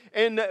Israel,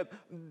 and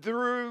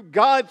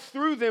God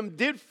through them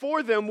did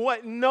for them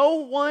what no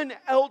one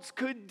else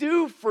could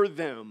do for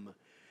them.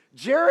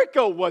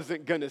 Jericho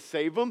wasn't going to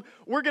save them.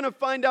 We're going to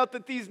find out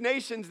that these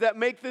nations that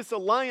make this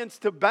alliance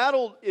to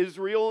battle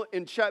Israel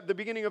in the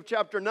beginning of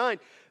chapter 9,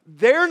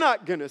 they're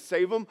not going to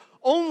save them.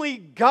 Only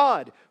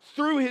God,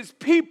 through His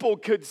people,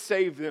 could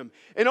save them.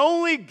 And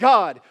only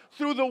God,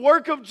 through the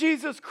work of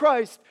Jesus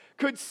Christ,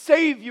 could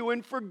save you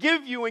and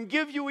forgive you and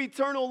give you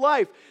eternal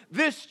life.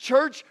 This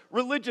church,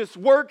 religious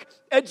work,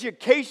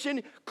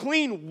 education,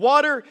 clean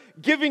water,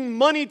 giving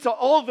money to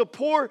all the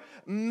poor,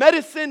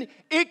 medicine,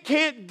 it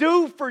can't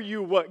do for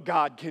you what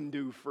God can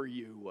do for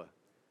you.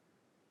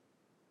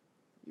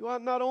 You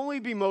ought not only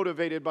be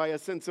motivated by a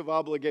sense of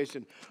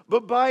obligation,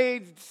 but by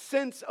a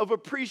sense of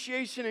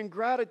appreciation and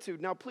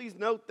gratitude. Now, please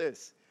note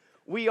this.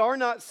 We are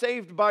not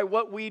saved by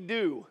what we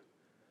do.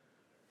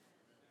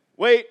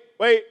 Wait.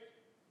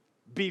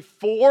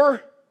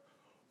 Before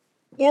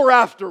or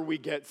after we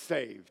get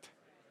saved?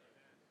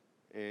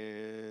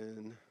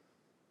 And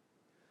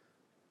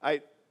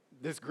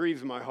this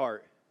grieves my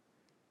heart.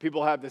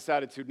 People have this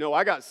attitude, no,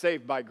 I got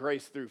saved by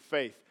grace through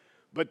faith,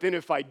 but then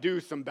if I do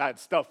some bad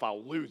stuff,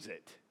 I'll lose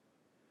it.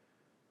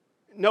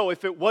 No,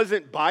 if it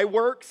wasn't by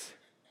works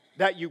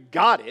that you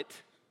got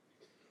it,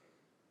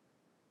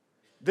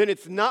 then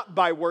it's not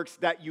by works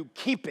that you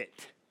keep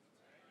it.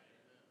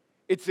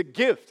 It's a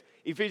gift.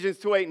 Ephesians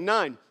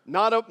 2:8-9,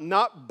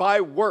 not by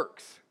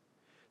works.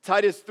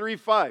 Titus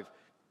 3:5,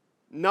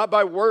 not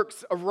by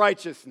works of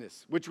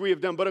righteousness, which we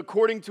have done, but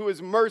according to His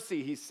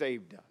mercy He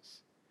saved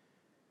us.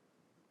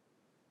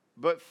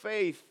 But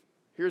faith,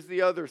 here's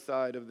the other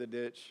side of the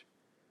ditch.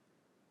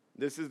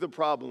 This is the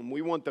problem.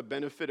 We want the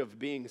benefit of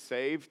being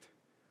saved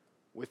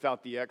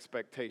without the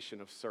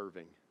expectation of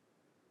serving.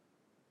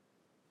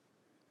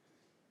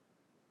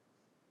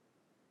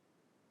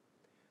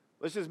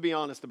 Let's just be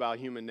honest about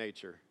human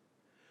nature.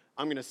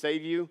 I'm going to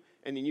save you,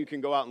 and then you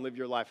can go out and live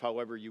your life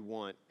however you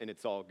want, and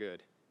it's all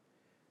good.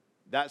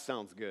 That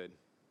sounds good.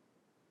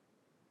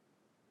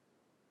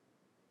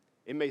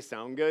 It may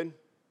sound good,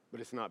 but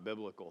it's not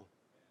biblical.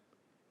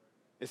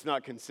 It's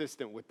not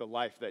consistent with the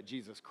life that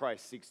Jesus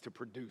Christ seeks to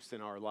produce in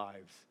our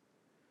lives.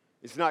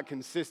 It's not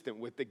consistent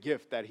with the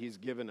gift that He's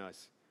given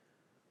us.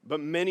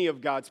 But many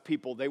of God's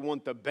people, they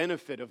want the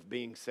benefit of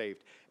being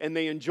saved, and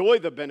they enjoy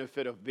the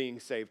benefit of being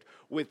saved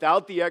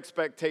without the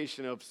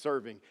expectation of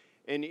serving.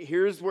 And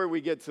here's where we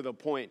get to the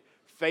point.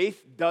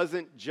 Faith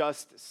doesn't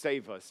just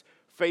save us.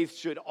 Faith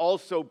should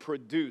also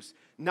produce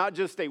not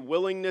just a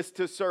willingness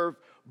to serve,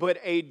 but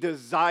a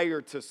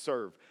desire to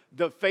serve.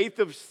 The faith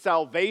of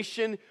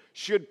salvation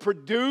should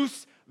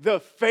produce the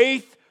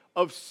faith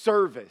of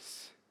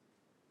service.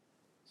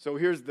 So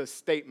here's the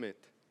statement.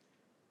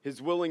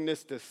 His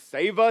willingness to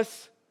save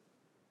us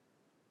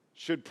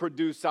should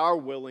produce our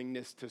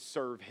willingness to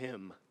serve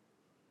Him.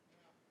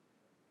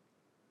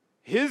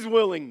 His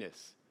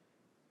willingness.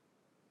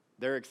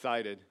 They're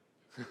excited.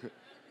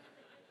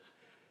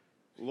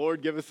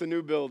 Lord, give us a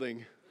new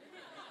building.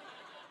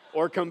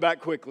 Or come back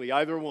quickly,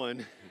 either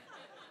one.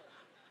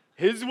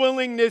 His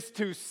willingness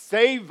to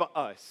save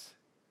us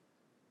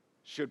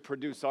should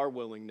produce our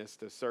willingness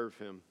to serve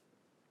Him.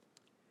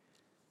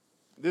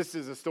 This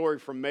is a story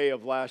from May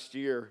of last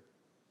year.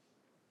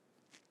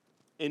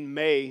 In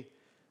May,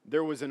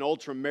 there was an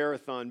ultra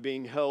marathon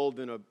being held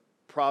in a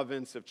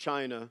province of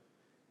China.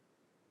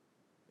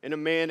 And a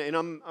man, and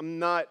I'm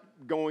not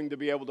going to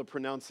be able to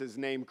pronounce his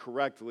name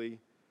correctly.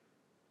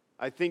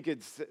 I think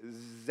it's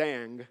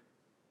Zhang.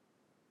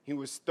 He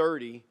was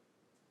 30,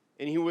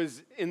 and he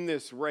was in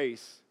this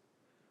race.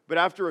 But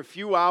after a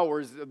few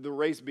hours of the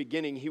race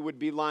beginning, he would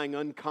be lying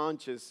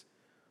unconscious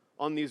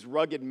on these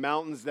rugged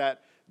mountains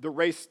that the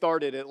race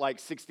started at like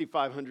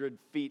 6,500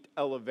 feet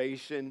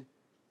elevation.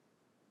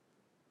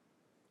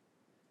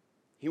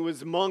 He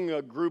was among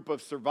a group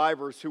of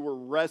survivors who were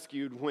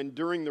rescued when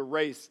during the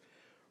race,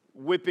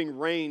 whipping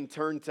rain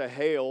turned to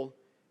hail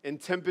and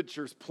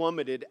temperatures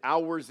plummeted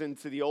hours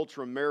into the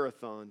ultra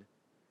marathon.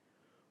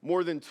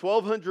 More than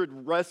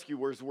 1,200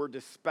 rescuers were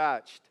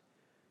dispatched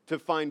to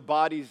find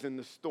bodies in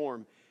the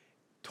storm.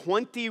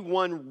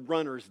 21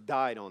 runners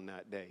died on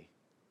that day.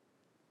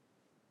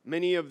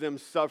 Many of them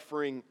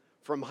suffering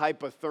from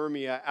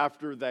hypothermia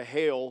after the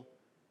hail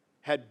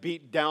had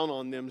beat down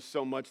on them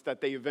so much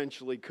that they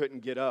eventually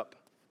couldn't get up.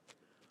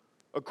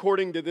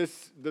 According to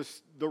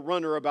the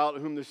runner about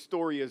whom the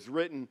story is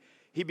written,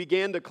 he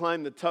began to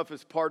climb the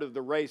toughest part of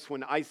the race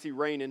when icy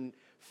rain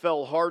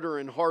fell harder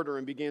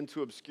and began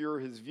to obscure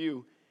his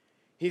view.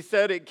 He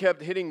said, "It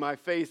kept hitting my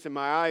face and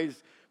my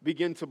eyes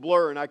began to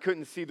blur and I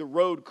couldn't see the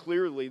road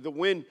clearly. The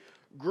wind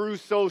grew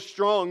so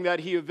strong that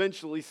he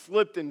eventually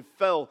slipped and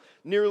fell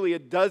nearly a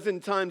dozen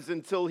times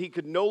until he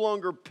could no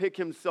longer pick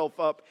himself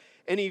up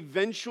and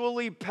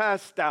eventually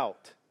passed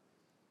out.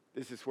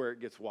 This is where it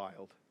gets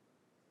wild.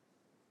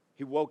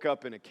 He woke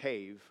up in a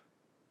cave,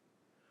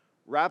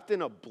 wrapped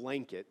in a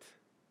blanket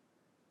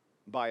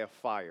by a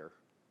fire.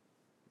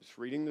 Just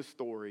reading the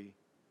story.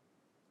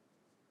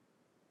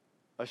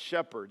 A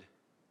shepherd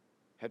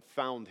had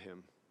found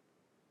him.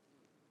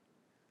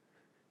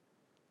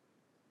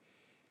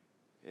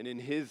 And in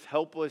his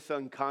helpless,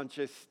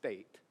 unconscious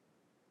state,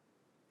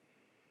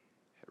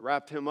 had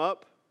wrapped him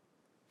up,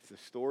 if the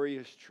story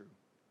is true,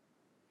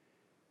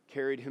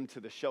 carried him to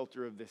the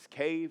shelter of this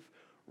cave,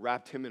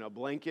 wrapped him in a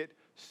blanket,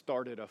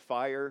 started a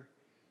fire,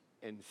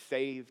 and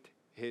saved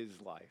his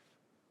life.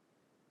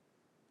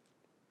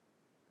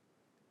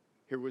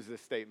 Here was the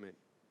statement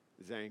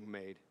Zhang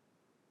made.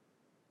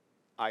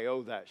 I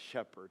owe that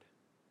shepherd.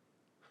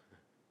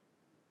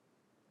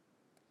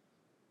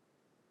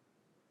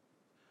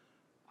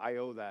 I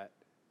owe that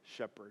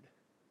shepherd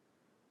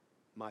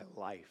my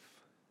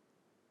life.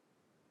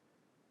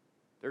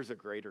 There's a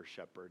greater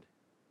shepherd.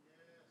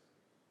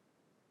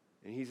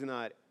 And he's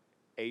not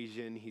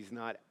Asian, he's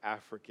not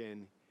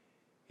African,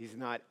 he's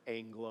not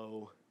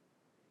Anglo,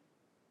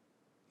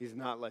 he's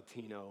not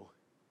Latino.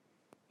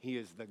 He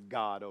is the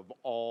God of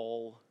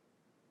all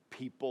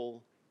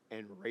people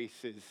and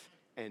races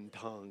and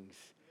tongues.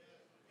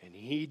 And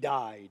he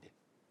died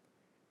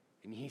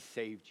and he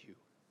saved you.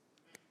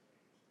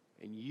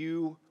 And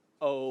you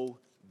owe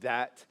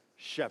that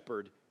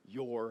shepherd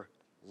your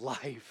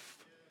life.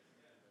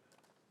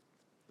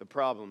 The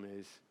problem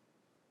is,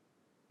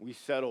 we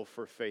settle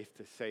for faith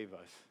to save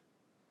us,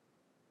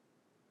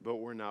 but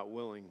we're not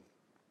willing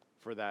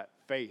for that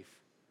faith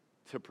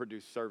to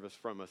produce service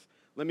from us.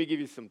 Let me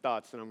give you some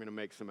thoughts, and I'm going to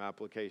make some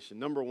application.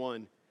 Number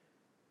one,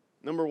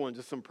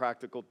 just some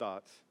practical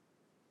thoughts.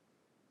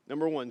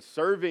 Number one,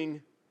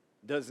 serving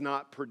does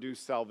not produce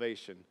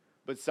salvation,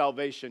 but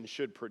salvation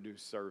should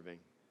produce serving.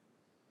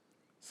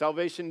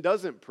 Serving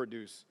does not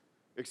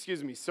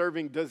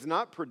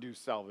produce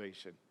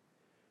salvation.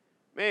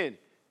 Man,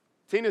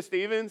 Tina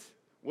Stevens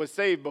was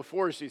saved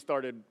before she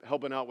started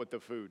helping out with the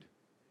food.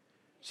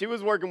 She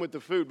was working with the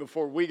food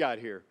before we got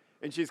here,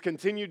 and she's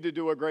continued to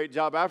do a great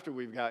job after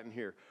we've gotten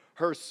here.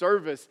 Her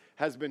service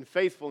has been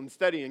faithful and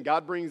steady, and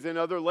God brings in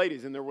other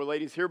ladies, and there were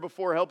ladies here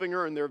before helping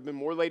her, and there have been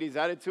more ladies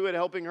added to it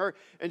helping her,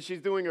 and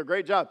she's doing a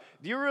great job.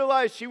 Do you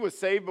realize she was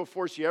saved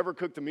before she ever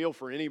cooked a meal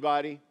for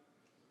anybody?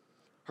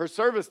 Her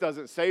service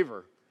doesn't save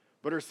her,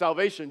 but her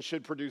salvation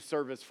should produce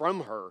service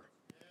from her.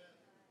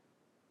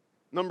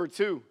 Number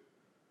two,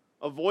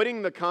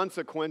 avoiding the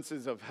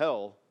consequences of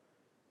hell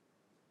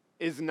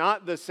is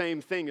not the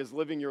same thing as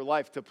living your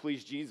life to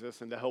please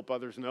Jesus and to help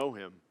others know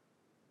him.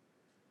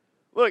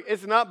 Look,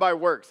 it's not by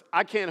works.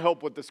 I can't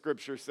help what the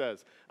scripture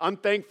says. I'm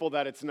thankful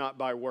that it's not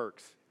by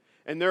works.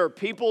 And there are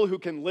people who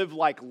can live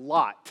like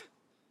Lot.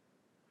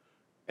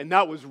 And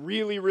that was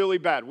really, really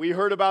bad. We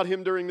heard about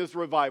him during this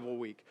revival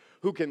week.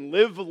 Who can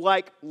live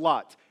like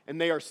Lot,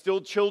 and they are still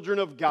children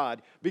of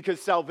God,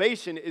 because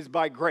salvation is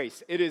by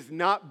grace. It is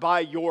not by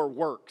your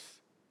works.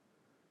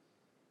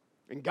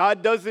 And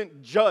God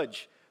doesn't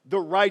judge the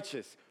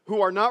righteous,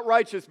 who are not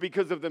righteous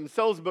because of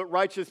themselves, but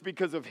righteous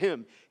because of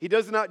him. He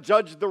does not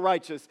judge the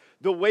righteous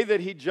the way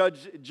that he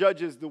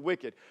judges the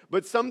wicked.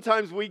 But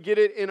sometimes we get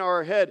it in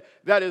our head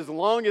that as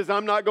long as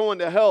I'm not going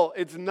to hell,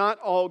 it's not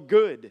all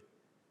good.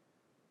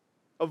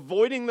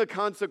 Avoiding the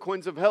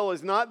consequence of hell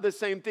is not the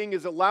same thing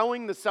as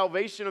allowing the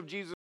salvation of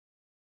Jesus.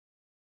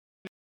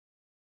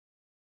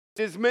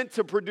 It is meant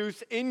to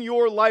produce in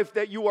your life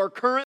that you are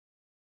currently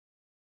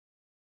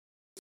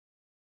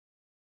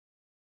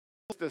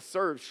to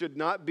serve should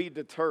not be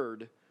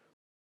deterred.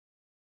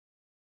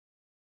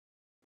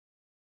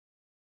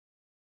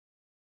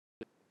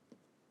 We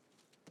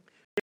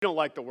don't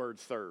like the word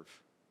serve.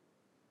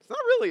 It's not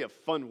really a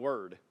fun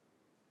word.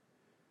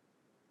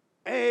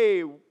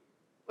 Hey,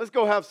 let's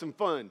go have some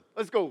fun.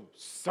 Let's go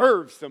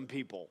serve some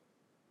people.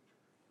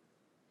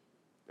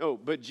 Oh,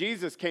 but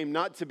Jesus came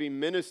not to be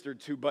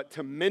ministered to, but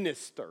to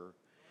minister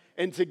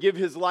and to give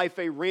his life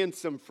a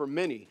ransom for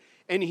many.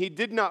 And he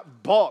did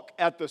not balk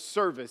at the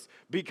service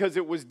because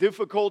it was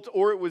difficult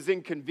or it was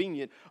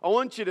inconvenient. I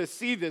want you to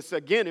see this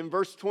again in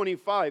verse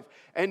 25.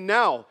 And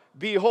now,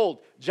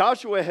 behold,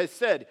 Joshua has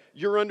said,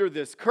 you're under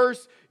this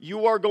curse.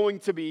 You are going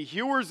to be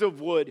hewers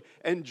of wood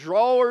and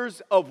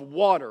drawers of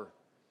water.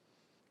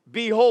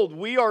 Behold,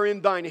 we are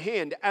in thine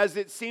hand, as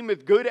it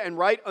seemeth good and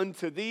right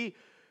unto thee,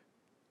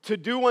 to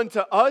do unto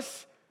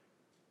us,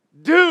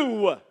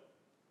 do.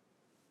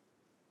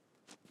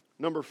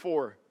 Number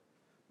 4,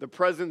 the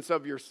presence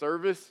of your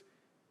service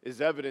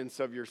is evidence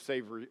of your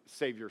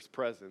Savior's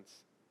presence.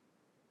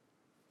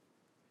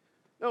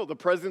 No, the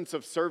presence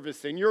of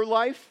service in your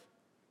life,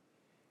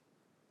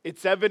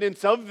 it's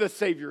evidence of the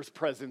Savior's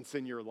presence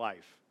in your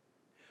life.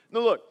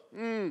 Now look,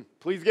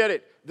 please get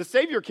it. The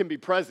Savior can be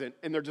present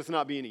and there just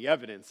not be any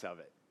evidence of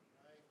it.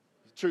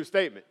 True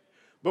statement.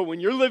 But when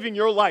you're living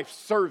your life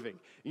serving,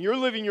 and you're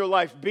living your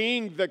life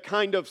being the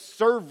kind of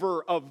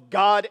server of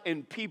God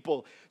and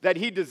people that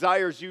He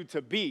desires you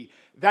to be,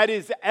 that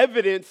is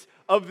evidence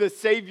of the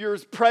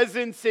Savior's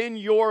presence in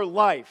your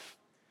life.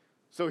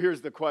 So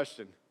here's the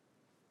question.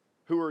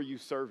 Who are you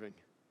serving?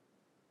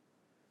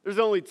 There's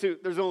only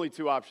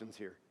two options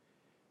here.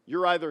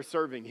 You're either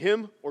serving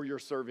Him or you're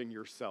serving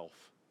yourself.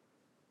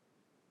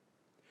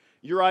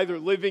 You're either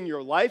living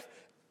your life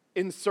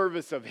in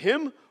service of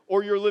Him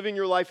or you're living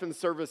your life in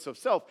service of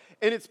self.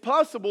 And it's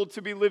possible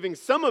to be living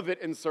some of it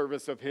in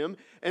service of Him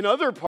and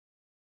other parts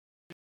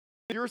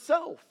of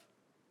yourself.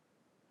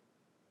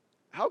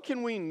 How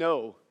can we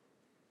know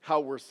how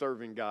we're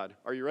serving God?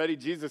 Are you ready?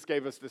 Jesus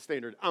gave us the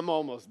standard. I'm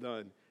almost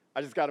done.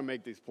 I just got to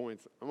make these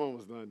points. I'm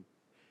almost done.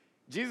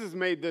 Jesus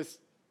made this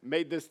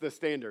the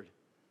standard.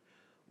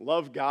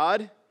 Love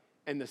God,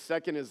 and the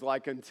second is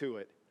like unto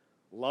it.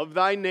 Love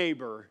thy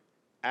neighbor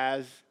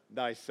as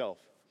thyself.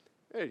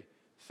 Hey,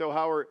 so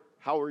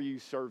how are you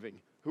serving?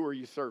 Who are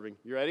you serving?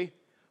 You ready?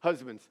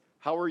 Husbands,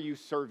 how are you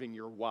serving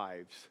your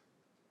wives?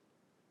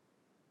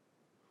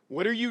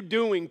 What are you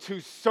doing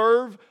to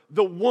serve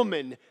the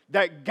woman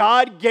that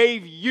God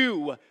gave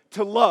you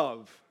to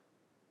love?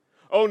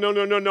 Oh,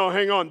 no,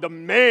 hang on. The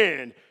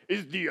man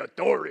is the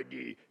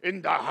authority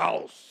in the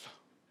house.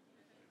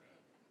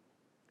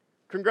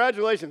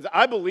 Congratulations.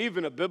 I believe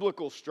in a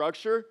biblical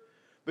structure,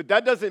 but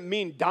that doesn't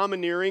mean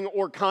domineering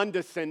or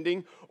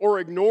condescending or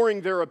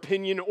ignoring their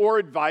opinion or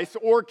advice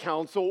or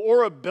counsel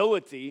or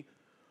ability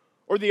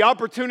or the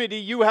opportunity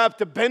you have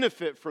to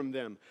benefit from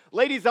them.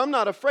 Ladies, I'm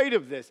not afraid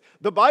of this.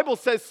 The Bible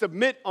says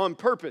submit on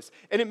purpose,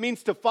 and it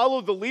means to follow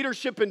the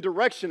leadership and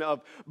direction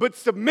of. But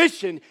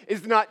submission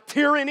is not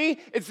tyranny,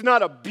 it's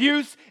not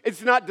abuse,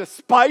 it's not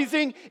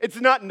despising,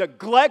 it's not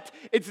neglect,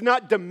 it's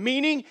not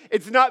demeaning,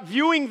 it's not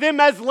viewing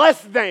them as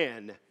less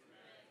than.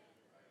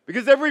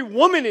 Because every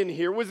woman in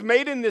here was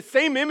made in the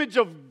same image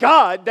of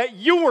God that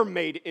you were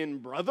made in,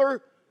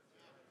 brother.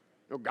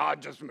 No,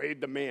 God just made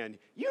the man.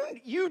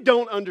 You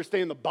don't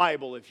understand the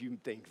Bible if you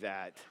think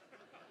that.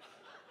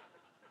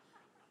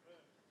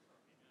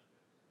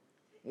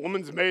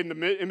 Woman's made in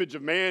the image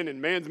of man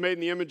and man's made in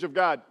the image of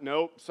God.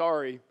 Nope,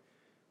 sorry.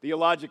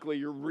 Theologically,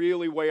 you're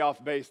really way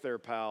off base there,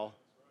 pal.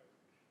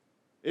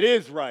 It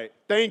is right.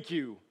 Thank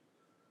you.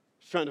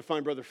 Just trying to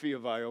find Brother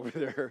Fiovi over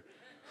there.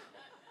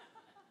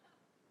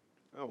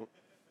 Oh.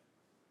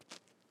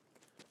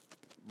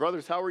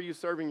 Brothers, how are you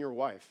serving your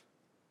wife?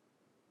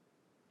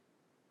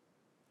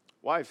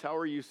 Wives, how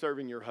are you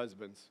serving your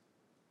husbands?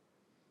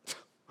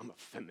 I'm a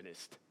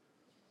feminist.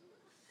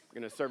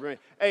 I'm going to serve.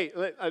 Hey,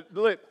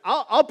 look,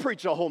 I'll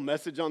preach a whole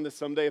message on this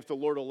someday if the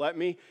Lord will let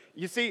me.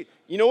 You see,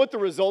 you know what the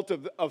result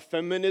of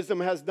feminism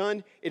has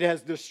done? It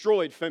has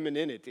destroyed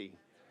femininity.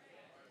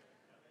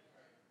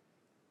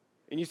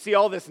 And you see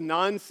all this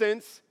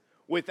nonsense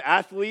with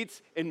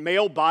athletes in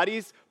male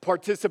bodies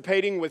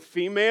participating with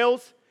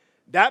females?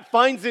 That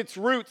finds its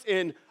roots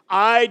in,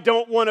 I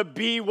don't want to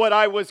be what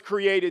I was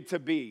created to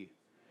be.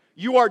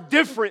 You are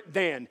different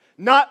than,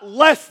 not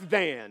less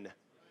than.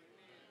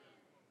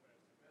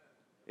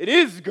 It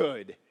is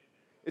good.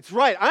 It's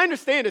right. I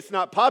understand it's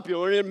not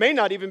popular, and it may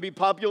not even be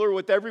popular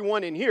with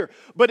everyone in here,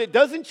 but it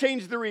doesn't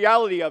change the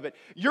reality of it.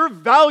 Your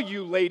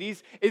value,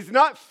 ladies, is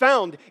not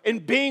found in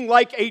being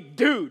like a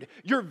dude.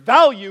 Your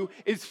value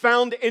is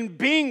found in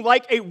being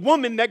like a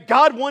woman that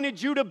God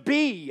wanted you to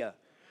be.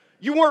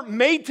 You weren't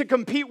made to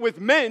compete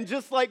with men,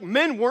 just like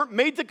men weren't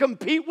made to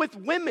compete with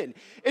women.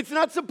 It's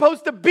not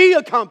supposed to be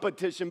a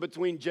competition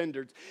between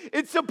genders.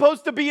 It's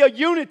supposed to be a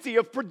unity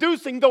of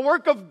producing the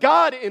work of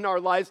God in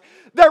our lives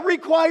that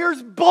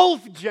requires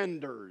both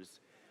genders.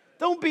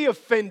 Don't be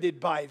offended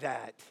by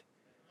that.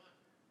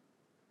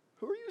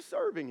 Who are you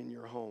serving in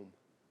your home?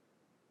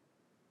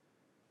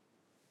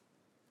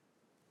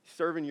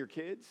 Serving your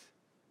kids?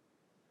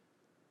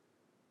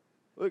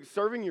 Look,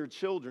 serving your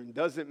children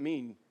doesn't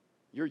mean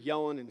you're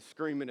yelling and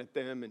screaming at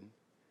them and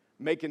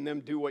making them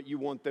do what you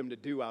want them to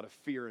do out of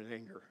fear and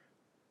anger.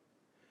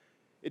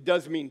 It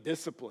does mean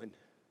discipline,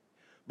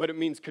 but it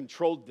means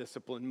controlled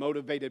discipline,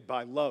 motivated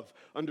by love,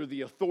 under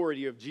the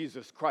authority of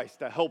Jesus Christ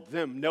to help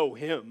them know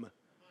Him.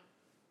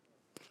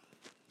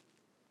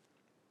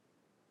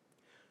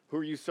 Who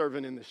are you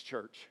serving in this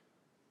church?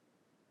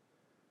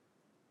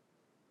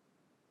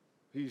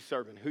 Who are you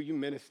serving? Who are you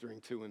ministering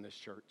to in this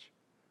church?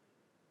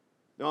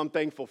 Now, I'm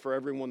thankful for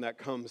everyone that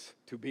comes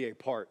to be a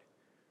part.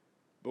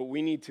 But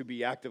we need to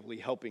be actively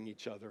helping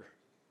each other.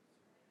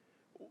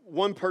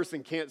 One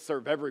person can't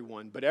serve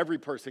everyone, but every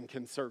person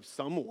can serve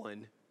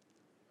someone.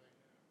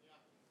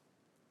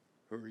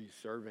 Who are you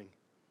serving?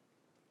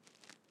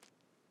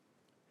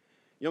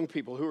 Young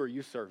people, who are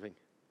you serving?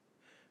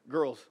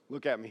 Girls,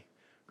 look at me.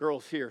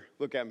 Girls here,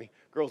 look at me.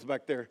 Girls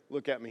back there,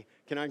 look at me.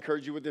 Can I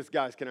encourage you with this?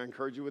 Guys, can I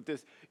encourage you with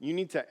this? You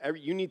need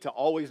to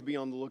always be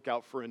on the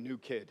lookout for a new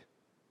kid.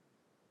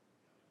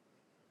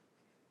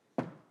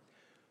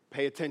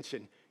 Pay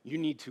attention. You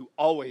need to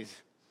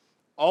always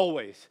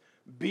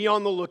be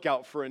on the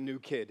lookout for a new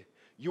kid.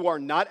 You are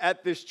not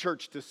at this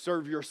church to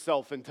serve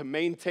yourself and to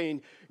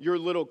maintain your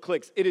little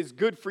cliques. It is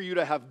good for you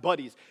to have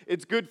buddies.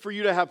 It's good for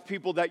you to have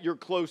people that you're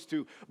close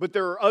to. But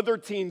there are other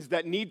teens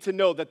that need to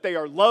know that they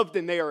are loved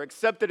and they are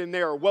accepted and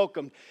they are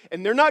welcomed.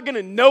 And they're not going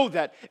to know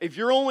that if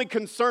you're only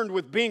concerned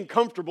with being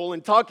comfortable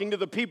and talking to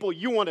the people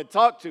you want to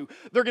talk to.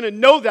 They're going to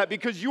know that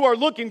because you are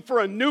looking for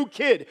a new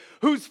kid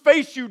whose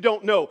face you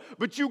don't know.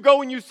 But you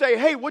go and you say,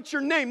 hey, what's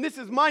your name? This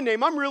is my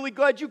name. I'm really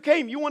glad you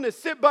came. You want to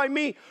sit by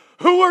me?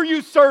 Who are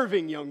you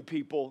serving, young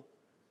people?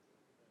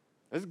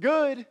 That's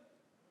good.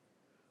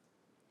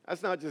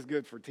 That's not just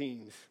good for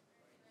teens.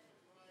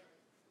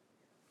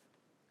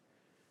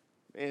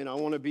 Man, I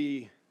want to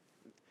be,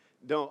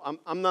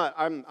 I'm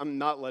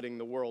not letting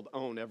the world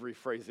own every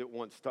phrase it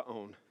wants to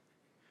own.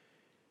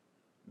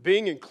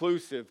 Being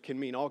inclusive can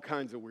mean all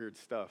kinds of weird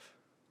stuff.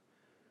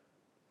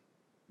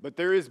 But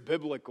there is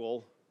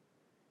biblical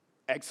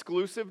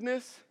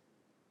exclusiveness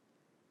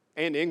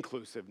and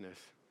inclusiveness.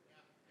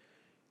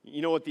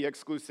 You know what the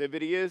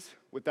exclusivity is?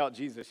 Without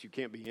Jesus, you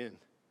can't be in.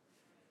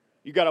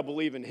 You got to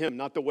believe in him,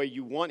 not the way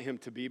you want him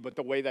to be, but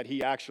the way that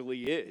he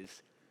actually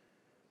is.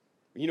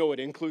 You know what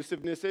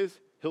inclusiveness is?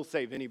 He'll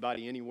save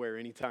anybody, anywhere,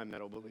 anytime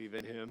that'll believe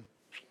in him.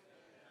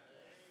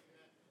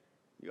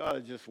 You ought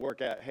to just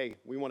work at, hey,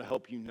 we want to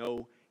help you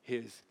know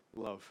his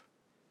love.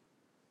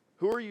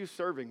 Who are you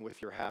serving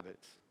with your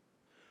habits?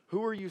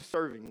 Who are you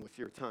serving with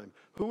your time?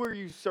 Who are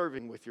you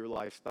serving with your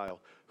lifestyle?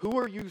 Who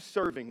are you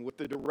serving with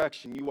the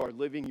direction you are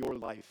living your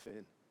life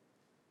in?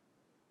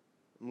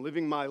 I'm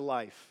living my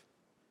life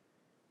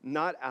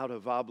not out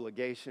of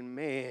obligation.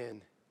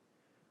 Man,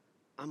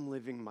 I'm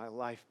living my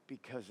life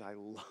because I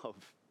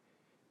love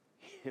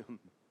him.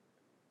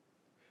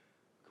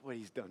 Look what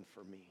he's done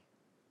for me.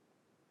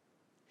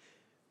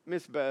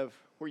 Miss Bev,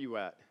 where you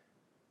at?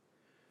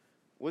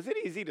 Was it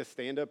easy to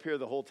stand up here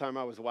the whole time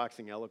I was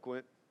waxing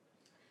eloquent?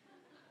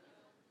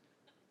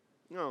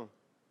 No.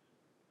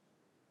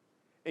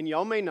 And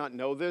y'all may not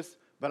know this,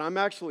 but I'm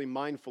actually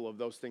mindful of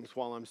those things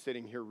while I'm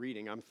sitting here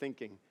reading. I'm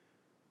thinking,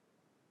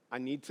 I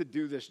need to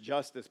do this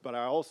justice, but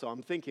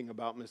I'm thinking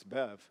about Miss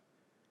Bev.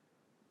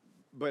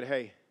 But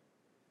hey,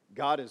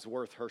 God is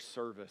worth her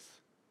service.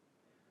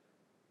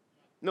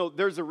 No,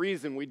 there's a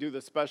reason we do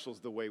the specials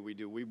the way we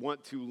do. We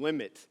want to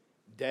limit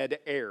dead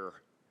air.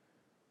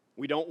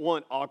 We don't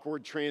want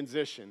awkward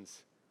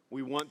transitions.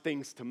 We want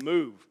things to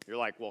move. You're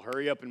like, well,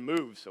 hurry up and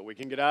move so we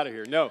can get out of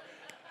here. No,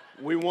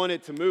 we want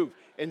it to move.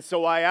 And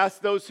so I ask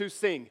those who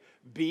sing,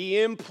 be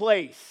in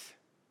place.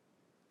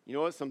 You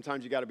know what?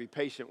 Sometimes you got to be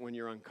patient when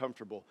you're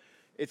uncomfortable.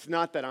 It's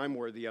not that I'm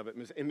worthy of it.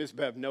 And Miss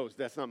Bev knows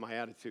that's not my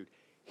attitude.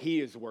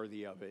 He is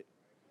worthy of it.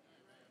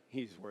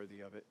 He's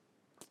worthy of it.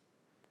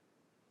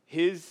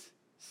 His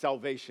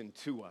salvation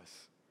to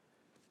us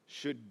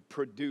should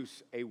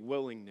produce a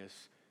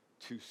willingness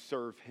to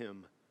serve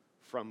him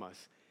from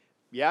us.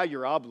 Yeah,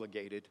 you're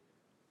obligated,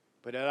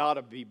 but it ought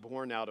to be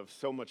born out of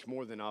so much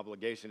more than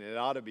obligation. It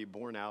ought to be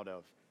born out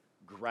of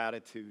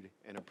gratitude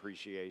and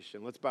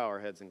appreciation. Let's bow our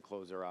heads and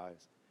close our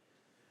eyes.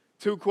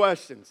 Two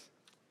questions.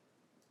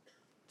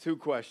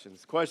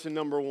 Question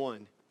number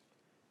one.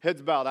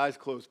 Heads bowed, eyes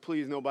closed.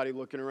 Please, nobody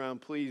looking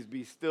around. Please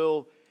be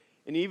still.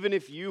 And even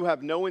if you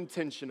have no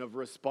intention of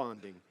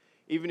responding,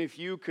 even if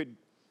you could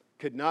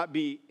not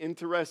be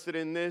interested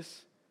in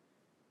this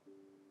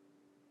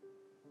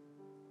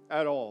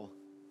at all,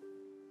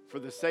 for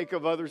the sake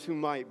of others who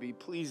might be,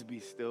 please be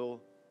still.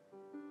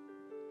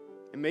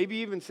 And maybe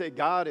even say,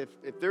 God,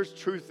 if there's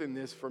truth in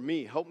this for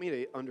me, help me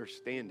to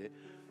understand it.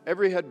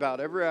 Every head bowed,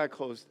 every eye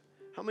closed.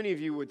 How many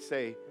of you would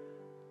say,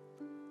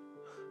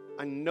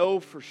 I know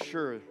for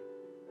sure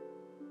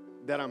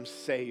that I'm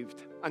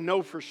saved. I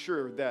know for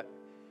sure that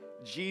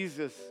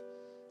Jesus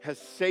has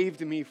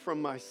saved me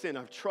from my sin.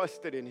 I've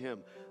trusted in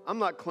him. I'm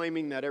not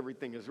claiming that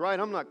everything is right.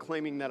 I'm not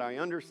claiming that I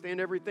understand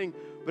everything,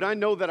 but I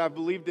know that I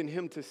believed in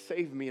him to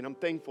save me, and I'm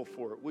thankful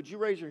for it. Would you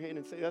raise your hand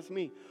and say, that's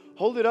me?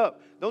 Hold it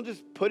up. Don't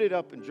just put it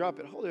up and drop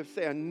it. Hold it up.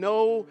 Say, I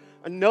know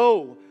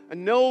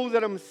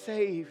that I'm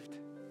saved.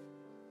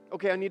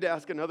 Okay, I need to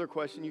ask another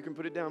question. You can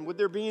put it down. Would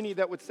there be any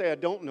that would say, I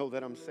don't know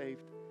that I'm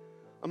saved?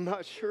 I'm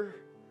not sure.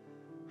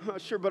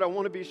 But I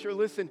want to be sure.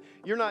 Listen,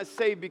 you're not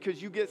saved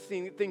because you get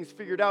things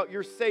figured out.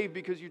 You're saved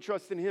because you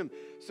trust in him.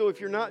 So if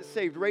you're not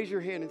saved, raise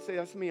your hand and say,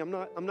 that's me. I'm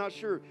not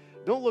sure.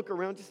 Don't look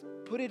around. Just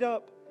put it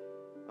up.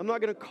 I'm not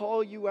going to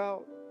call you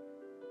out.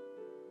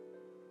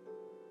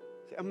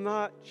 Say, I'm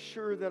not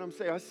sure that I'm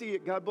saved. I see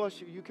it. God bless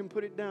you. You can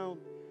put it down.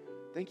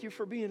 Thank you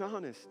for being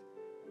honest.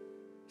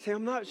 Say,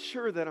 I'm not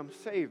sure that I'm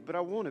saved, but I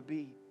want to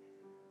be.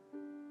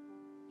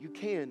 You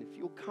can. If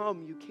you'll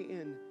come, you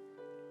can.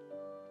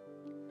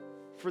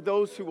 For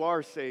those who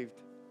are saved,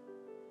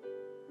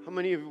 how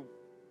many of you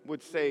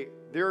would say,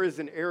 there is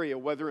an area,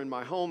 whether in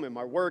my home, in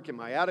my work, in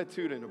my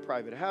attitude, in a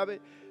private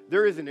habit,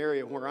 there is an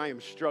area where I am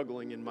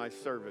struggling in my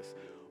service.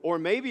 Or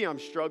maybe I'm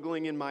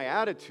struggling in my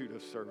attitude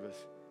of service.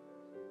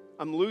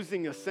 I'm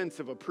losing a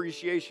sense of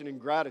appreciation and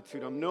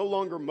gratitude. I'm no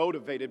longer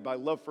motivated by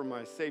love for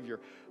my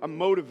Savior. I'm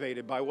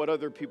motivated by what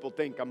other people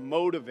think. I'm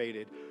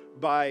motivated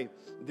by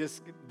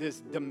this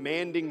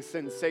demanding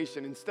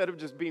sensation instead of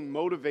just being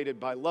motivated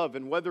by love.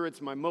 And whether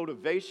it's my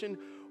motivation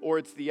or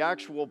it's the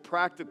actual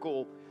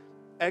practical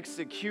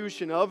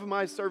execution of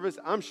my service,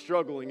 I'm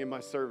struggling in my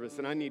service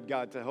and I need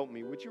God to help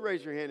me. Would you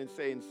raise your hand and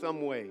say, in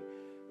some way,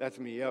 that's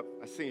me? Yep,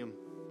 I see him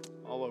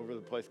all over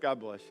the place. God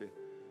bless you.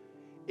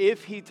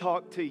 If he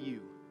talked to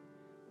you,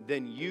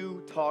 then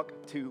you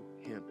talk to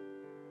him.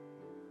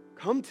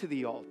 Come to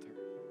the altar.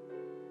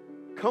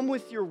 Come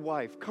with your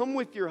wife. Come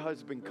with your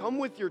husband. Come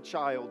with your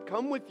child.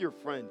 Come with your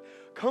friend.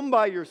 Come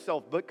by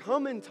yourself, but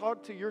come and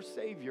talk to your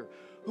Savior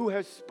who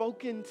has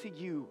spoken to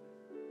you.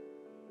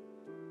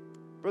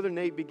 Brother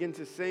Nate, begin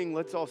to sing.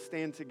 Let's all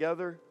stand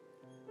together.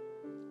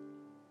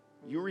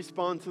 You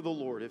respond to the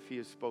Lord if he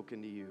has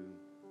spoken to you.